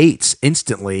the dates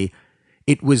instantly,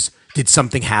 it was, did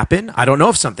something happen? I don't know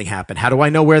if something happened. How do I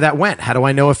know where that went? How do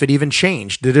I know if it even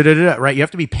changed? Right? You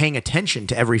have to be paying attention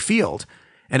to every field.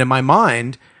 And in my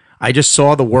mind, I just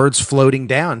saw the words floating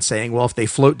down saying, well, if they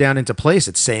float down into place,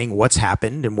 it's saying what's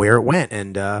happened and where it went.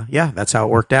 And that's how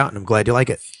it worked out. And I'm glad you like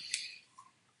it.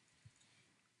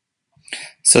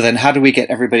 So then how do we get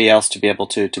everybody else to be able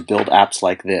to build apps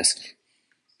like this?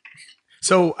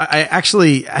 So I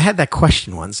had that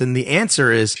question once, and the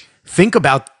answer is think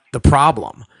about the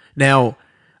problem. Now,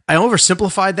 I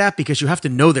oversimplified that because you have to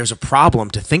know there's a problem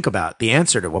to think about the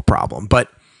answer to a problem. But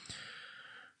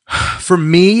for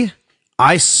me,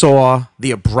 I saw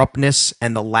the abruptness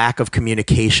and the lack of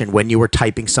communication when you were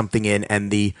typing something in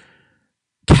and the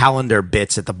calendar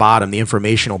bits at the bottom, the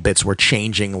informational bits were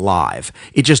changing live.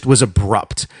 It just was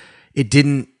abrupt. It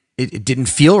didn't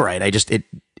feel right.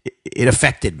 It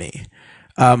affected me.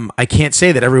 I can't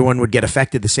say that everyone would get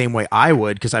affected the same way I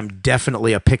would, because I'm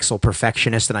definitely a pixel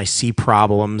perfectionist and I see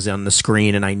problems on the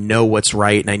screen and I know what's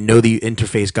right and I know the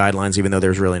interface guidelines, even though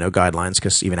there's really no guidelines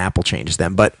because even Apple changes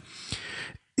them. But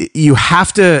you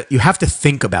have to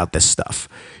think about this stuff.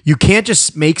 You can't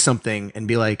just make something and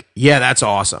be like, yeah, that's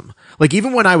awesome. Like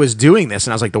even when I was doing this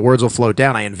and I was like, the words will float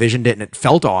down, I envisioned it and it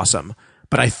felt awesome.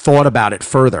 But I thought about it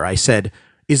further. I said,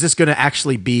 is this going to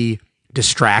actually be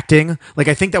distracting? Like,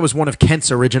 I think that was one of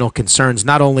Kent's original concerns.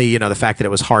 Not only, the fact that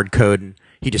it was hard code and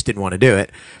he just didn't want to do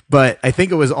it, but I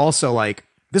think it was also like,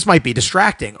 this might be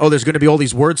distracting. Oh, there's going to be all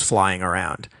these words flying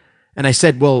around. And I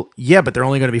said, well, yeah, but they're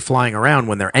only going to be flying around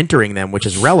when they're entering them, which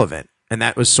is relevant. And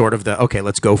that was sort of the, okay,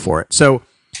 let's go for it. So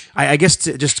I guess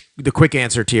just the quick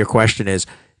answer to your question is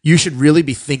you should really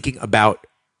be thinking about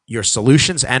your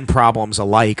solutions and problems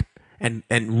alike and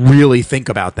really think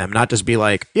about them, not just be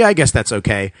like, yeah, I guess that's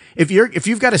okay. If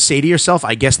you've got to say to yourself,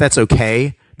 I guess that's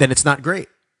okay, then it's not great.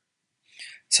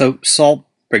 So Saul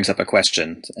brings up a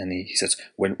question, and he says,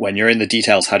 when you're in the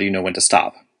details, how do you know when to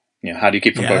stop? How do you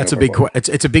keep from going that's overboard?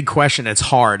 It's a big question. It's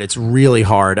hard. It's really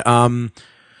hard. I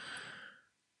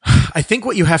think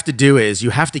what you have to do is you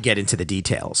have to get into the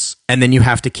details, and then you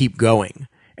have to keep going.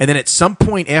 And then at some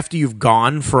point after you've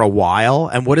gone for a while,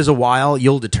 and what is a while?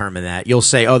 You'll determine that. You'll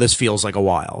say, oh, this feels like a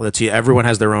while. Everyone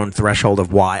has their own threshold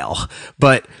of while.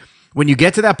 But when you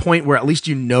get to that point where at least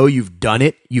you've done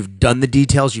it, you've done the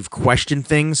details, you've questioned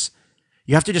things,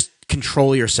 you have to just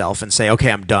control yourself and say,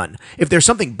 okay, I'm done. If there's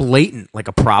something blatant, like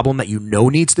a problem that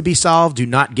needs to be solved, do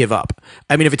not give up.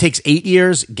 I mean, if it takes 8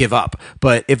 years, give up.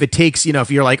 But if it takes,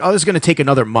 if you're like, oh, this is going to take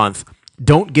another month,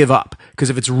 don't give up. Because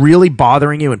if it's really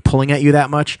bothering you and pulling at you that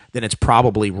much, then it's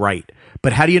probably right.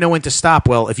 But how do you know when to stop?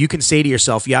 Well, if you can say to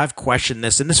yourself, yeah, I've questioned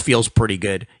this and this feels pretty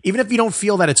good. Even if you don't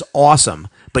feel that it's awesome,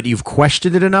 but you've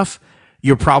questioned it enough,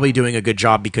 you're probably doing a good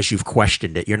job because you've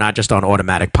questioned it. You're not just on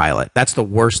automatic pilot. That's the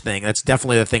worst thing. That's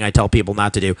definitely the thing I tell people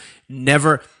not to do.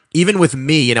 Never, even with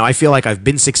me, I feel like I've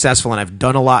been successful and I've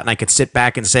done a lot and I could sit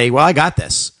back and say, well, I got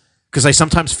this. Because I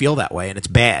sometimes feel that way and it's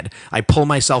bad. I pull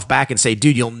myself back and say,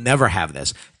 dude, you'll never have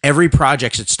this. Every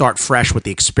project should start fresh with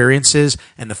the experiences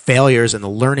and the failures and the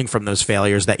learning from those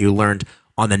failures that you learned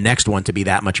on the next one to be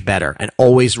that much better. And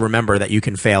always remember that you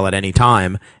can fail at any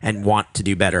time and want to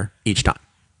do better each time.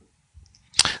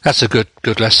 That's a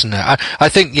good lesson there. I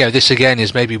think this again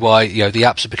is maybe why the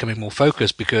apps are becoming more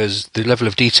focused, because the level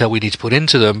of detail we need to put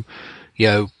into them,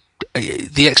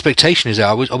 the expectation is there.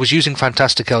 I was using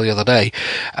Fantastical the other day,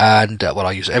 and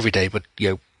I use it every day, but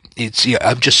it's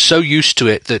I'm just so used to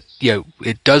it that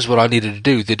it does what I needed to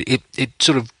do, that it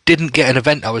sort of didn't get an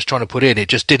event I was trying to put in. It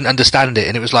just didn't understand it,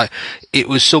 and it was like it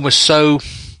was almost so.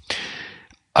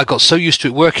 I got so used to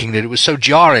it working that it was so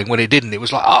jarring when it didn't. It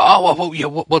was like,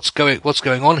 what's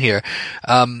going on here?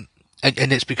 And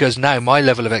it's because now my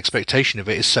level of expectation of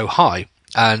it is so high,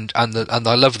 and I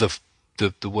love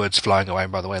the words flying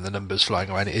around, by the way, and the numbers flying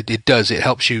around. It does. It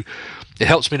helps you. It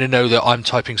helps me to know that I'm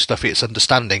typing stuff it's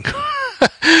understanding.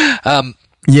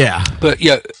 Yeah, but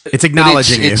it's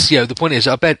acknowledging it's the point is,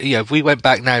 I bet if we went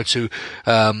back now to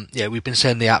we've been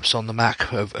saying the apps on the Mac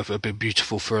have been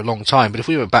beautiful for a long time, but if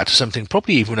we went back to something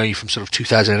probably even only from sort of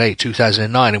 2008,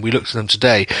 2009, and we looked at them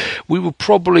today, we would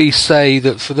probably say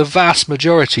that for the vast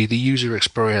majority, the user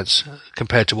experience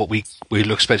compared to what we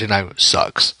expecting now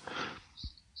sucks.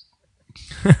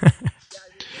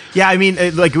 Yeah, I mean,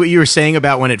 like what you were saying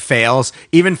about when it fails,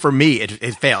 even for me,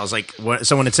 it fails. Like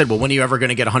someone had said, well, when are you ever going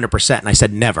to get 100%? And I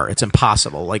said, never. It's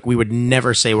impossible. Like we would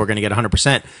never say we're going to get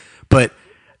 100%. But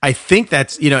I think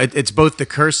that's, it's both the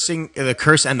curse and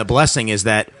the blessing is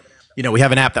that, we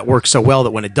have an app that works so well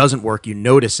that when it doesn't work, you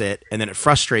notice it and then it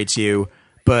frustrates you.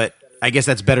 But I guess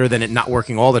that's better than it not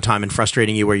working all the time and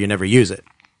frustrating you where you never use it.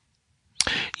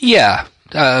 Yeah.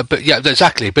 But yeah,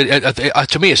 exactly. But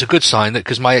to me, it's a good sign that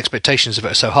because my expectations of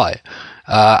it are so high,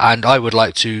 and I would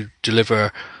like to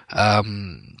deliver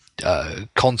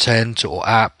content or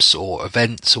apps or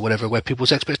events or whatever where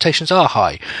people's expectations are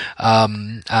high,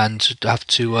 and have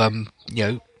to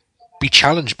be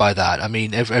challenged by that. I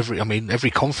mean,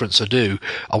 every conference I do,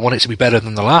 I want it to be better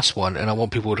than the last one, and I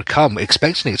want people to come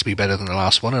expecting it to be better than the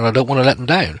last one, and I don't want to let them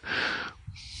down.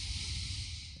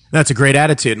 That's a great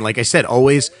attitude, and like I said,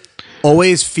 always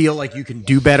feel like you can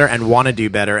do better and want to do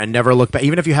better and never look back.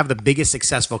 Even if you have the biggest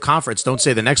successful conference, don't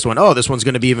say the next one, oh, this one's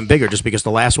going to be even bigger just because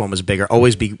the last one was bigger.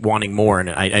 Always be wanting more. And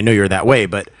I know you're that way,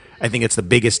 but I think it's the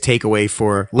biggest takeaway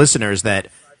for listeners that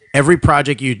every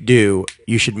project you do,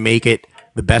 you should make it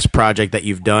the best project that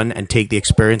you've done and take the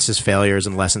experiences, failures,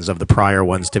 and lessons of the prior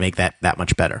ones to make that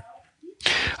much better.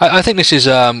 I think this is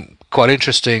quite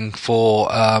interesting for,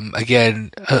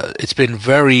 it's been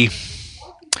very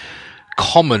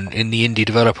common in the indie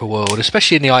developer world,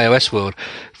 especially in the iOS world,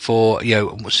 for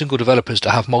single developers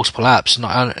to have multiple apps.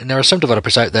 And there are some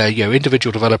developers out there,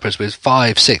 individual developers with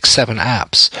 5, 6, 7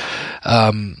 apps.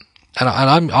 And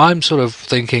I'm sort of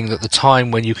thinking that the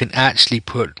time when you can actually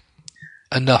put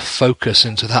enough focus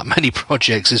into that many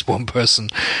projects as one person,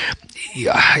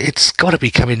 it's got to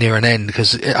be coming near an end,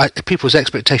 because people's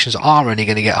expectations are only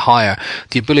going to get higher.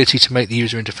 The ability to make the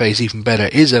user interface even better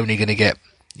is only going to get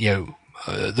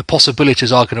the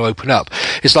possibilities are going to open up.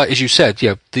 It's like, as you said,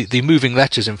 the moving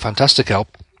letters in Fantastical,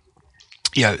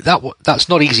 that's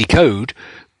not easy code,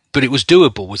 but it was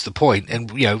doable was the point.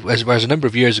 And, whereas a number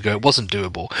of years ago it wasn't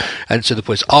doable. And so the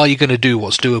point is, are you going to do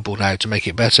what's doable now to make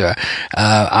it better?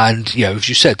 And, as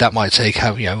you said, that might take,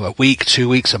 a week, 2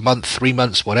 weeks, a month, 3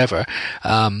 months, whatever.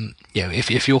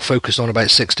 If you're focused on about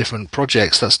 6 different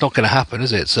projects, that's not going to happen,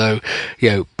 is it? So,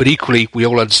 but equally, we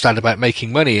all understand about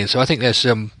making money. And so I think there's,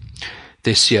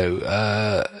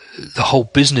 the whole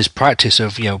business practice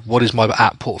of, what is my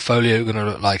app portfolio going to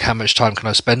look like? How much time can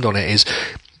I spend on it? Is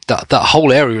that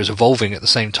whole area is evolving at the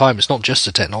same time. It's not just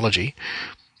the technology.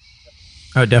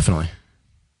 Oh, definitely.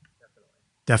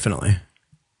 Definitely.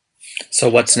 So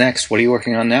what's next? What are you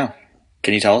working on now?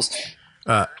 Can you tell us?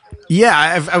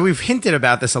 We've hinted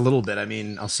about this a little bit. I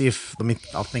mean, all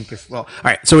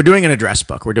right. So we're doing an address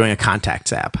book. We're doing a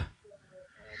contacts app.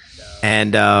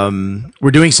 And we're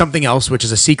doing something else, which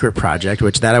is a secret project,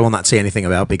 which that I will not say anything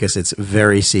about because it's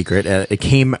very secret. It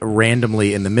came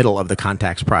randomly in the middle of the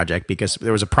contacts project because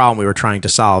there was a problem we were trying to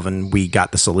solve, and we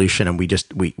got the solution, and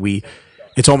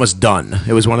it's almost done.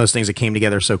 It was one of those things that came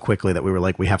together so quickly that we were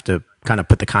like, we have to kind of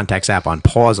put the contacts app on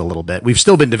pause a little bit. We've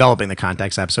still been developing the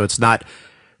contacts app, so it's not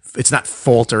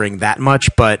faltering that much,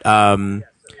 but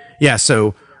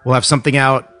so we'll have something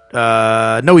out.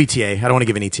 No ETA. I don't want to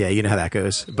give an ETA. You know how that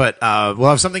goes. But we'll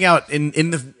have something out in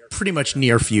the pretty much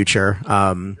near future,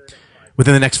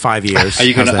 within the next 5 years. Are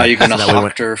you gonna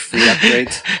Hoctor free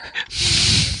upgrades?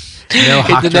 No,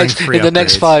 in the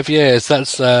next 5 years.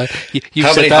 That's you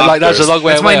said that like that's a long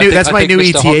way away. That's my new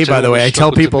ETA, by the way. I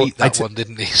tell people that one,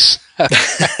 didn't he?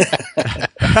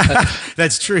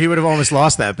 That's true. He would have almost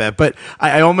lost that bet, but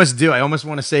I almost do. I almost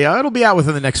want to say it'll be out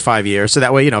within the next 5 years, so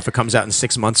that way, if it comes out in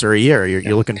 6 months or a year,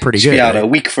 you're looking pretty good. It'll be out right? a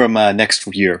week from next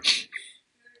year.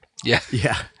 Yeah.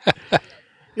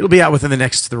 It'll be out within the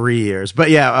next 3 years, but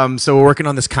so we're working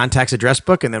on this contacts address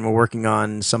book, and then we're working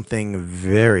on something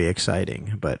very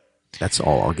exciting, but. That's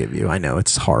all I'll give you. I know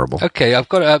it's horrible. Okay, I've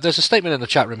got. There's a statement in the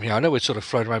chat room here. I know we're sort of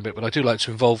thrown around a bit, but I do like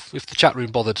to involve. If the chat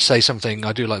room bothered to say something,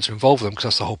 I do like to involve them because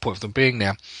that's the whole point of them being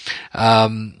there.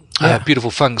 Beautiful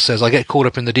Funk says, I get caught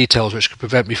up in the details which could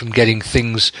prevent me from getting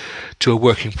things to a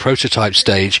working prototype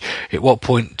stage. At what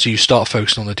point do you start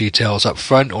focusing on the details, up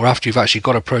front or after you've actually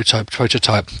got a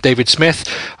prototype? David Smith,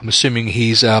 I'm assuming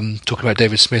he's talking about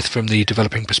David Smith from the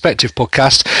Developing Perspective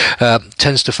podcast,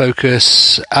 tends to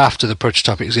focus after the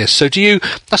prototype exists. So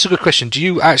that's a good question, do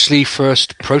you actually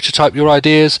first prototype your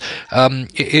ideas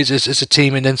as a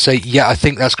team and then say, I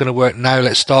think that's going to work now,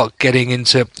 let's start getting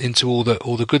into all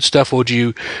the good stuff, or do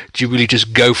you really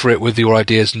just go for it with your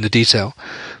ideas and the detail?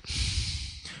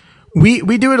 We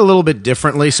do it a little bit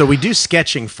differently. So we do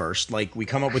sketching first. Like we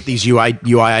come up with these UI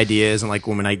ideas, and like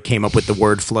when I came up with the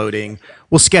word floating,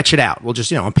 we'll sketch it out. We'll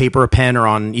just on paper or pen, or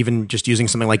on even just using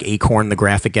something like Acorn, the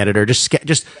graphic editor, just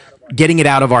getting it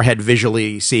out of our head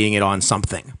visually, seeing it on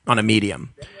something, on a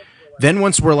medium. Then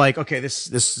once we're like, okay, this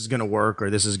is going to work, or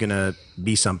this is going to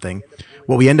be something,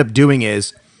 what we end up doing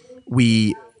is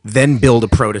we then build a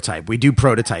prototype. We do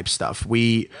prototype stuff.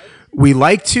 We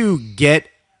like to get,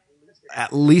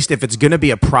 at least if it's going to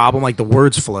be a problem like the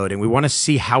words floating, we want to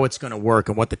see how it's going to work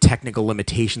and what the technical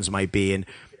limitations might be, and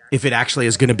if it actually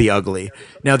is going to be ugly.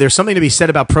 Now, there's something to be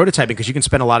said about prototyping, because you can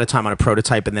spend a lot of time on a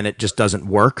prototype and then it just doesn't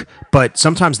work. But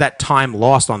sometimes that time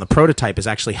lost on the prototype is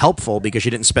actually helpful because you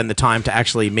didn't spend the time to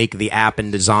actually make the app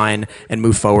and design and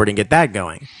move forward and get that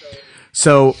going.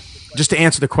 So just to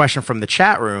answer the question from the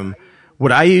chat room,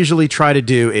 what I usually try to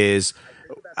do is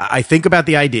we think about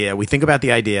the idea,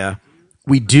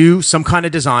 we do some kind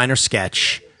of design or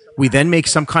sketch, we then make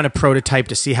some kind of prototype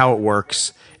to see how it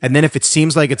works, and then if it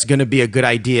seems like it's going to be a good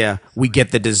idea, we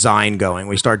get the design going.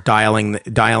 We start dialing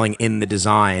in the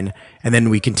design, and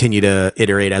then we continue to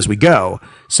iterate as we go.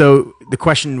 So the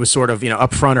question was sort of,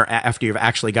 up front or after you've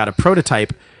actually got a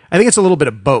prototype. I think it's a little bit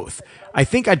of both. I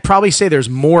think I'd probably say there's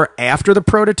more after the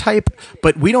prototype,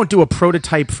 but we don't do a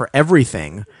prototype for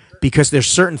everything because there's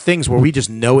certain things where we just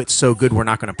know it's so good we're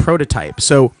not going to prototype.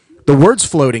 So the words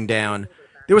floating down,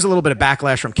 there was a little bit of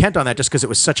backlash from Kent on that just because it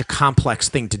was such a complex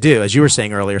thing to do. As you were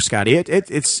saying earlier, Scotty,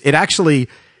 it actually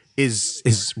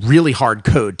is really hard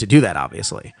code to do that,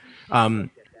 obviously.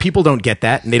 People don't get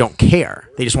that, and they don't care.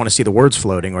 They just want to see the words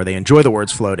floating, or they enjoy the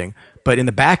words floating. But in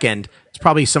the back end, it's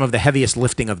probably some of the heaviest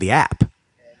lifting of the app.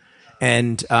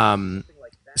 And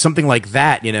something like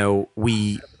that,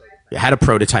 we had a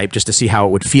prototype just to see how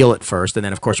it would feel at first. And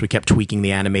then, of course, we kept tweaking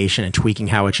the animation and tweaking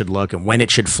how it should look and when it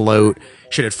should float.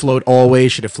 Should it float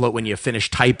always? Should it float when you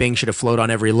finish typing? Should it float on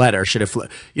every letter? Should it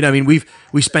float?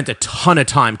 We spent a ton of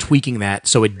time tweaking that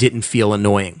so it didn't feel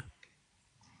annoying.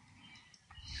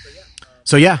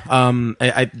 So,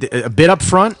 a bit up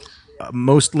front,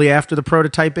 mostly after the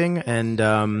prototyping,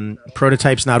 and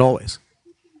prototypes not always.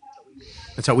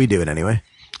 That's how we do it anyway.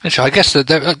 Actually, I guess that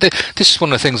this is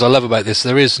one of the things I love about this.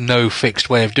 There is no fixed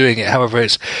way of doing it. However,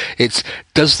 it's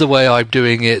does the way I'm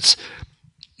doing it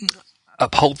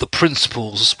uphold the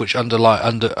principles which underlie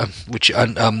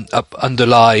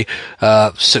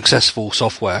successful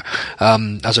software,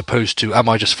 as opposed to am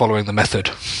I just following the method?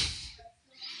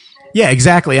 Yeah,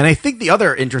 exactly. And I think the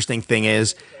other interesting thing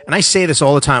is, and I say this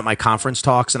all the time at my conference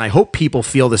talks, and I hope people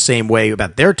feel the same way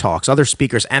about their talks, other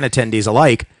speakers and attendees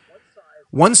alike.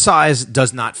 One size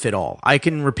does not fit all. I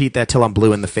can repeat that till I'm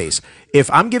blue in the face.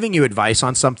 If I'm giving you advice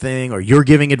on something or you're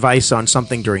giving advice on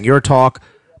something during your talk,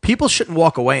 people shouldn't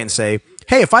walk away and say,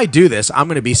 hey, if I do this, I'm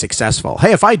going to be successful.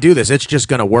 Hey, if I do this, it's just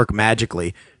going to work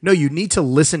magically. No, you need to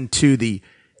listen to the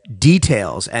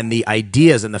details and the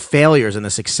ideas and the failures and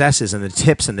the successes and the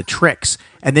tips and the tricks,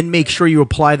 and then make sure you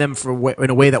apply them in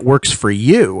a way that works for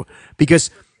you, because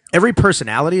every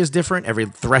personality is different. Every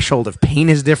threshold of pain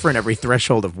is different. Every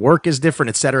threshold of work is different,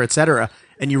 et cetera, et cetera.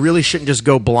 And you really shouldn't just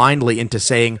go blindly into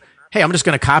saying, hey, I'm just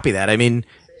going to copy that. I mean,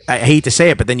 I hate to say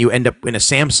it, but then you end up in a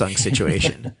Samsung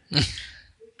situation.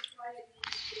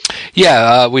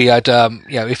 Yeah, we had a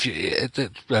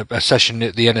session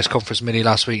at the NS Conference Mini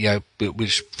last week.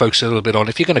 Which focused a little bit on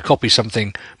if you're going to copy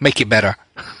something, make it better.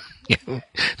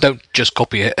 Don't just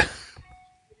copy it.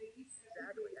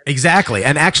 Exactly,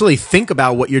 and actually think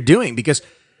about what you're doing, because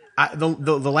the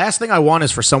last thing I want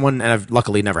is for someone, and I've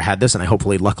luckily never had this, and I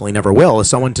hopefully luckily never will, is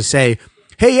someone to say,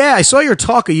 hey, yeah, I saw your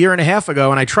talk a year and a half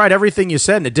ago, and I tried everything you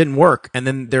said, and it didn't work. And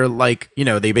then they're like,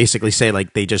 they basically say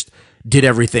like they just did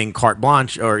everything carte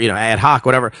blanche or ad hoc,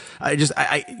 whatever.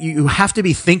 You have to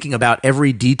be thinking about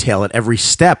every detail at every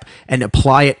step and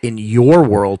apply it in your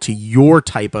world to your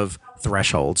type of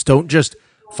thresholds. Don't just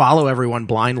follow everyone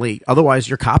blindly, otherwise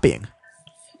you're copying.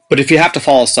 But if you have to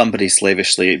follow somebody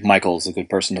slavishly, Michael's a good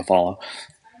person to follow.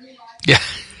 Yeah.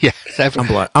 I'm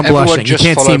blushing. You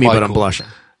can't see me, Michael, but I'm blushing.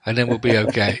 And then we'll be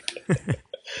okay.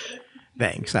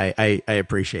 Thanks. I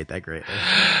appreciate that greatly.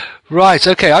 Right.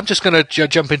 Okay. I'm just going to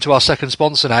jump into our second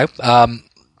sponsor now.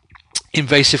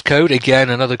 Invasive Code. Again,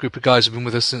 another group of guys have been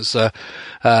with us since the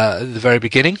very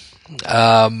beginning.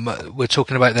 We're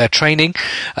talking about their training.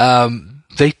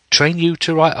 They train you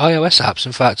to write iOS apps.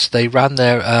 In fact, they ran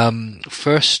their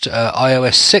first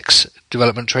iOS 6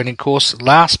 development training course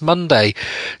last Monday.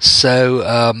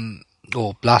 So,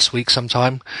 or last week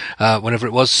sometime, whenever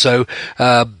it was. So,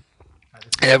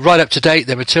 right up to date.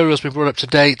 Their material's been brought up to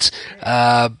date.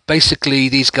 Basically,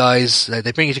 these guys,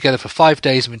 they bring you together for 5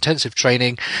 days of intensive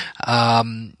training.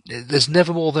 There's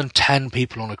never more than 10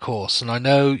 people on a course. And I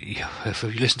know if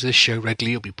you listen to this show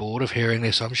regularly, you'll be bored of hearing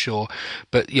this, I'm sure.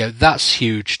 But, that's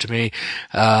huge to me.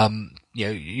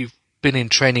 You've been in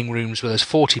training rooms where there's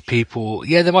 40 people.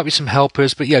 Yeah, there might be some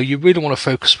helpers, but you really want to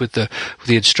focus with the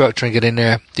instructor and get in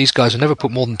there. These guys will never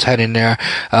put more than 10 in there.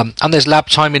 And there's lab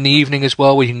time in the evening as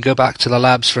well, where you can go back to the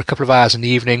labs for a couple of hours in the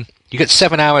evening. You get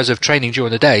 7 hours of training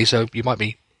during the day, so you might be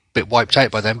a bit wiped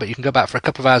out by then, but you can go back for a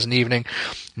couple of hours in the evening.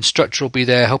 Instructor will be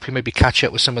there, help you maybe catch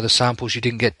up with some of the samples you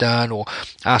didn't get done, or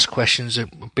ask questions a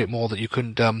bit more that you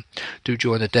couldn't do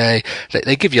during the day.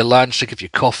 They give you lunch, they give you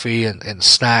coffee and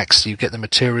snacks. You get the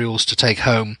materials to take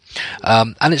home,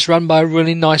 and it's run by a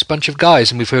really nice bunch of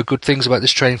guys, and we've heard good things about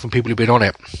this training from people who've been on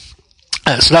it.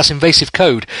 So that's Invasive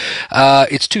Code.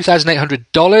 It's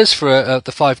 $2,800 for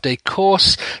the 5-day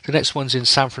course. The next one's in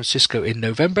San Francisco in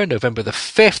November the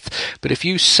 5th. But if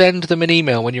you send them an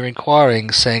email when you're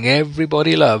inquiring saying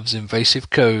everybody loves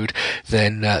Invasive Code,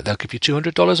 then they'll give you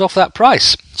 $200 off that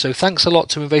price. So thanks a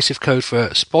lot to Invasive Code for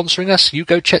sponsoring us. You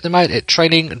go check them out at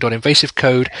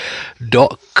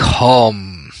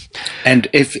training.invasivecode.com. And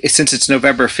since it's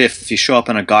November 5th, if you show up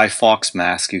in a Guy Fawkes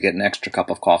mask, you get an extra cup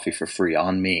of coffee for free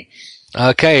on me.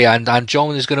 Okay, and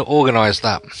John is going to organise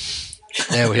that.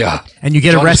 There we are. And you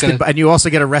get arrested, and you also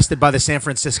get arrested by the San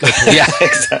Francisco police. Yeah,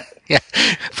 exactly. Yeah,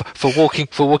 for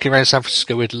walking around San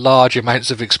Francisco with large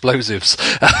amounts of explosives,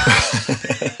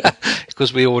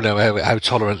 because we all know how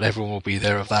tolerant everyone will be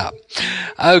there of that.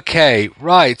 Okay,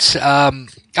 right.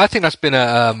 I think that's been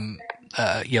an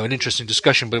interesting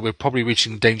discussion, but we're probably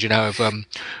reaching the danger now of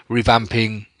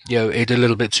revamping it a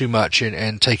little bit too much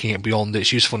and taking it beyond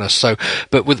its usefulness. So,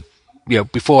 but with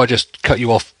before I just cut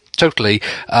you off totally,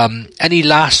 any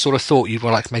last sort of thought you'd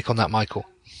like to make on that, Michael?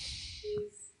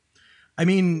 I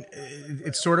mean,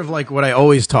 it's sort of like what I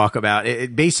always talk about.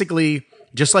 It basically,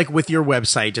 just like with your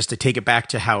website, just to take it back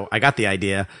to how I got the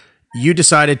idea, you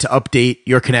decided to update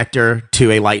your connector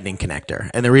to a Lightning connector.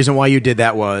 And the reason why you did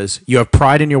that was you have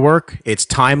pride in your work. It's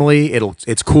timely.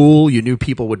 It's cool. You knew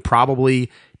people would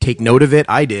probably take note of it.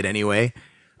 I did anyway.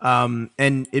 And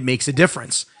it makes a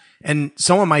difference. And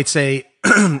someone might say,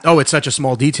 oh, it's such a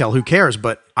small detail. Who cares?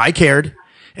 But I cared.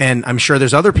 And I'm sure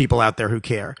there's other people out there who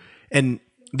care. And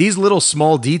these little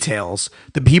small details,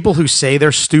 the people who say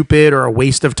they're stupid or a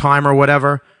waste of time or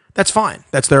whatever, that's fine.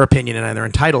 That's their opinion and they're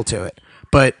entitled to it.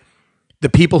 But the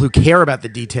people who care about the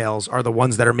details are the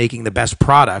ones that are making the best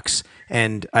products.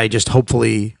 And I just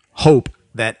hopefully hope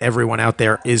that everyone out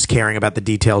there is caring about the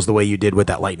details the way you did with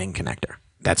that lightning connector.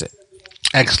 That's it.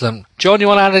 Excellent. John, you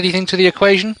want to add anything to the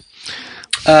equation?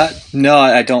 No,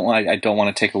 I don't. I don't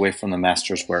want to take away from the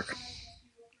master's work.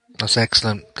 That's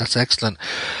excellent. That's excellent.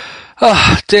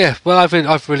 Oh dear. Well,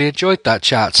 I've really enjoyed that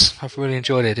chat. I've really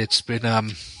enjoyed it. It's been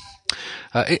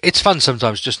it's fun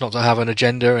sometimes just not to have an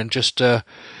agenda and just to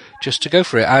go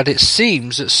for it. And it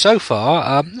seems that so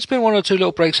far there's been one or two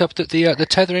little breaks up that the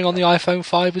tethering on the iPhone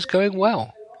 5 is going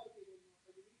well.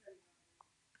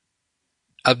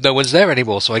 No one's there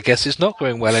anymore, so I guess it's not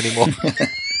going well anymore.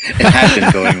 It had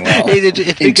been going well. It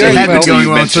had been going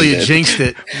well until you jinxed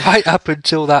it. Right up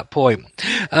until that point.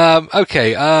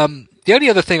 Okay. The only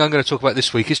other thing I'm going to talk about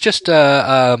this week is just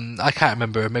I can't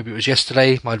remember. Maybe it was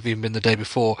yesterday. Might have even been the day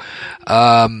before.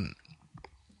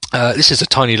 This is a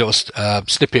tiny little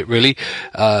snippet, really,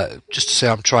 just to say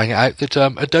I'm trying it out, that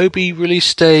Adobe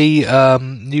released a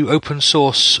new open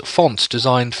source font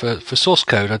designed for source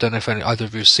code. I don't know if either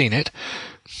of you have seen it.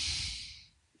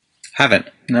 Haven't.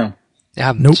 No. You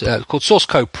haven't? Nope. It's called Source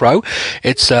Code Pro.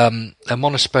 It's a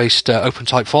monospaced open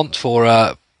type font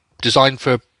for designed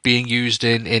for being used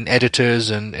in editors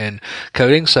and in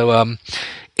coding. So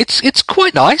it's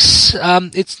quite nice.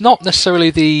 It's not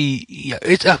necessarily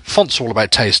fonts are all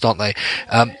about taste, aren't they?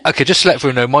 Okay, just to let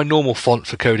everyone know, my normal font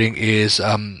for coding is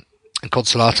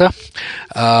Consolata.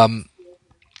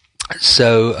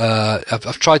 So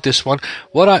I've tried this one.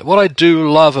 What I do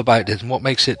love about it, and what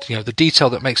makes it, the detail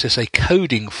that makes this a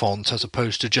coding font as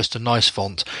opposed to just a nice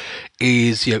font,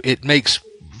 is it makes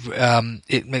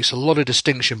a lot of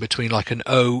distinction between like an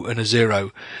O and a 0,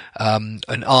 an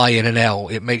I and an L.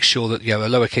 It makes sure that a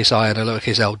lowercase I and a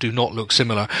lowercase L do not look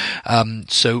similar.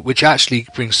 So which actually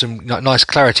brings some nice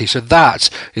clarity. So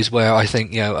that is where I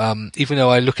think even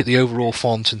though I look at the overall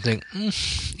font and think,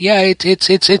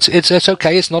 it's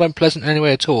okay. It's not unpleasant in any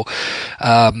way at all.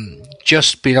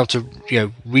 Just being able to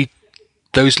read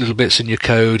those little bits in your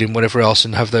code and whatever else,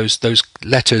 and have those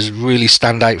letters really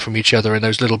stand out from each other in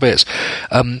those little bits.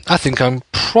 I think I'm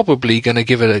probably going to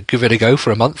give it a go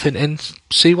for a month and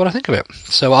see what I think of it.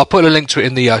 So I'll put a link to it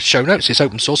in the show notes. It's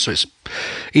open source, so it's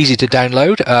easy to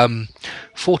download.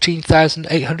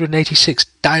 14,886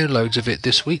 downloads of it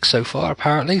this week so far,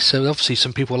 apparently. So obviously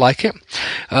some people like it.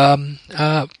 But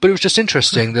it was just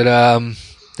interesting that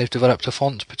they've developed a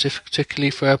font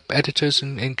particularly for editors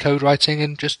and in code writing,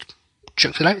 and just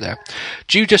chucked it out there.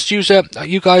 Do you just use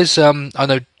you guys? I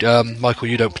know Michael,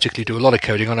 you don't particularly do a lot of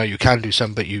coding. I know you can do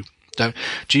some, but you don't.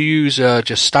 Do you use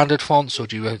just standard fonts, or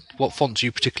do you? What font do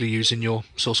you particularly use in your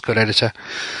source code editor?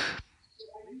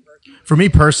 For me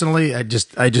personally, I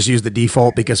just use the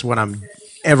default, because when I'm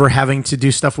ever having to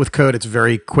do stuff with code, it's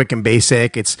very quick and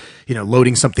basic. It's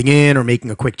loading something in, or making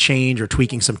a quick change, or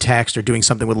tweaking some text, or doing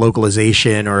something with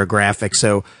localization or a graphic.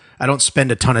 So I don't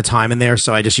spend a ton of time in there.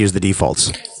 So I just use the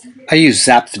defaults. I use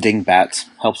Zap the Dingbat.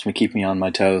 Helps me keep me on my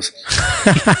toes.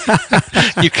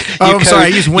 I'm sorry.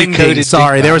 I use Wingding.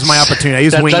 Sorry, there was my opportunity. I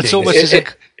use Wingding. That's almost as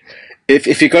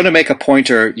if you're going to make a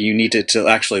pointer, you need it to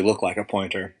actually look like a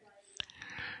pointer.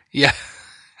 Yeah.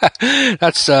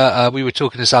 That's we were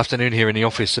talking this afternoon here in the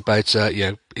office about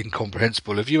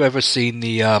incomprehensible. Have you ever seen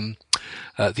the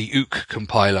Ook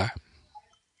compiler?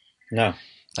 No.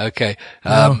 Okay.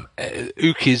 No.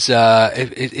 Ook is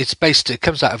it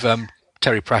comes out of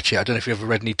Terry Pratchett. I don't know if you've ever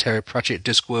read any Terry Pratchett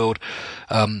Discworld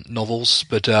novels,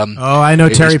 but I know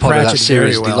Terry Pratchett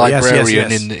series, very well. The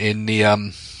librarian Yes. in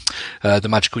the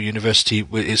Magical University,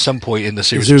 at some point in the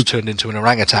series, was turned into an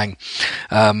orangutan,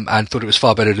 and thought it was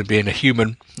far better than being a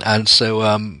human, and so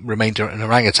remained an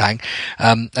orangutan.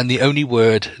 And the only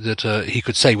word that he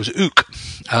could say was ook.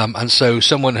 And so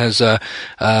someone has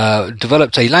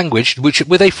developed a language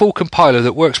with a full compiler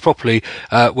that works properly,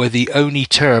 where the only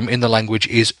term in the language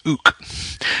is ook.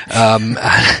 And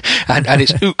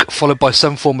it's ook followed by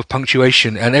some form of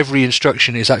punctuation, and every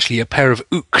instruction is actually a pair of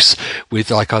ooks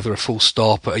with like either a full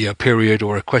stop, a period,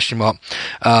 or a question mark.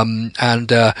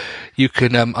 And you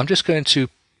can I'm just going to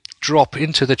drop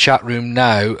into the chat room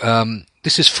now.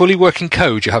 This is fully working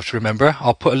code, you have to remember.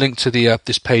 I'll put a link to the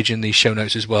this page in the show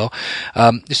notes as well.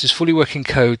 This is fully working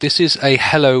code. This is a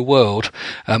Hello World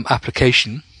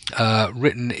application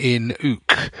written in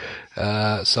Ook.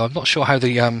 So I'm not sure how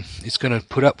it's going to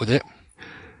put up with it.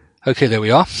 Okay, there we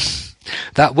are.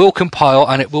 that will compile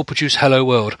and it will produce Hello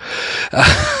World.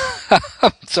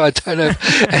 So I don't know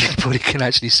if anybody can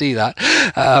actually see that.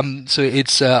 So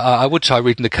it's, I would try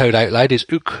reading the code out loud. It's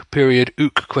ook period,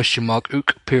 ook question mark,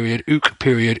 ook period,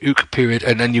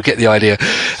 and then you get the idea.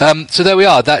 So there we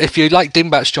are. That if you like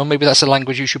Dingbats, John, maybe that's a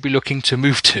language you should be looking to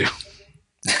move to.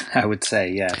 I would say,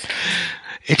 yes.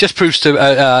 It just proves to,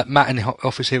 Matt in the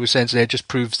office here was saying today, it just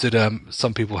proves that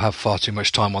some people have far too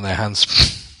much time on their hands.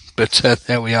 But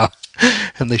there we are.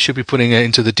 And they should be putting it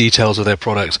into the details of their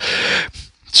products.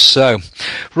 So,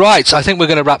 right, I think we're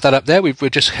going to wrap that up there. We're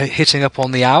just hitting up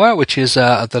on the hour, which is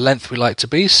the length we like to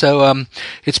be. So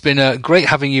it's been great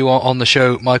having you on the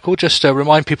show, Michael. Just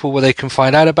remind people where they can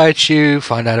find out about you,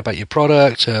 find out about your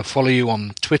product, follow you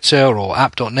on Twitter or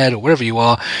app.net or wherever you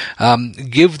are.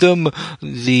 Give them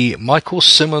the Michael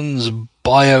Simmons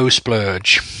bio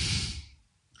splurge.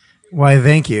 Why,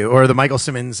 thank you. Or the Michael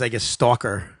Simmons, I guess,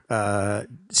 stalker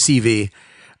CV.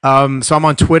 So I'm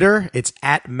on Twitter. It's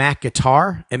at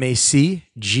MacGuitar,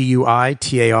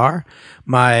 MacGuitar.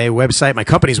 My website, my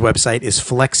company's website is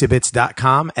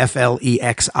flexibits.com,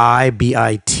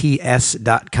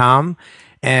 FLEXIBITS.com.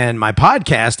 And my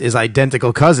podcast is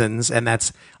Identical Cousins, and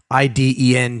that's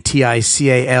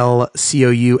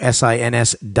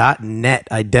IDENTICALCOUSINS.net,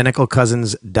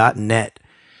 identicalcousins.net.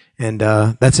 And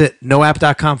that's it.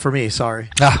 Noapp.com for me. Sorry.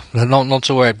 Not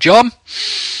to worry. John?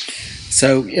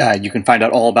 So, yeah, you can find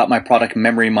out all about my product,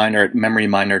 Memory Miner, at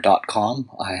memoryminer.com.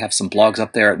 I have some blogs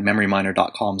up there at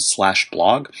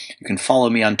memoryminer.com/blog. You can follow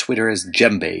me on Twitter as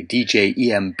Djembe,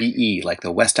 DJEMBE, like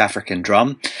the West African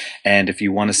drum. And if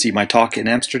you want to see my talk in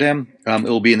Amsterdam, it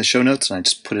will be in the show notes, and I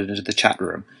just put it into the chat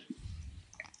room.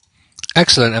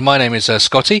 Excellent. And my name is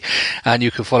Scotty, and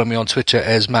you can follow me on Twitter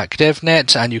as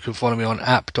MacDevNet, and you can follow me on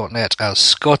app.net as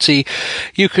Scotty.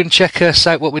 You can check us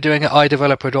out what we're doing at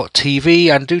iDeveloper.tv,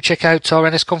 and do check out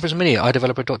our NS Conference Mini at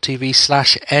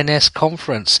iDeveloper.tv/NS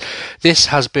Conference. This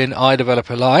has been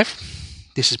iDeveloper Live.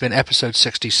 This has been episode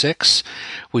 66.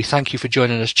 We thank you for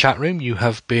joining us, chat room. You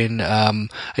have been a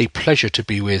pleasure to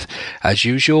be with, as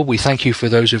usual. We thank you for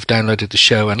those who've downloaded the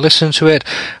show and listened to it.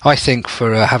 I think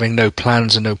for having no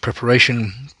plans and no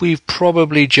preparation, we've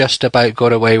probably just about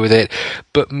got away with it,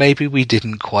 but maybe we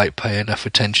didn't quite pay enough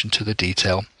attention to the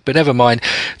detail. But never mind.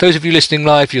 Those of you listening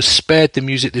live, you're spared the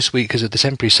music this week because of the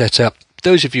temporary setup.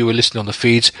 Those of you who are listening on the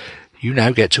feeds, you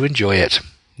now get to enjoy it.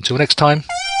 Until next time,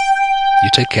 you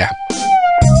take care.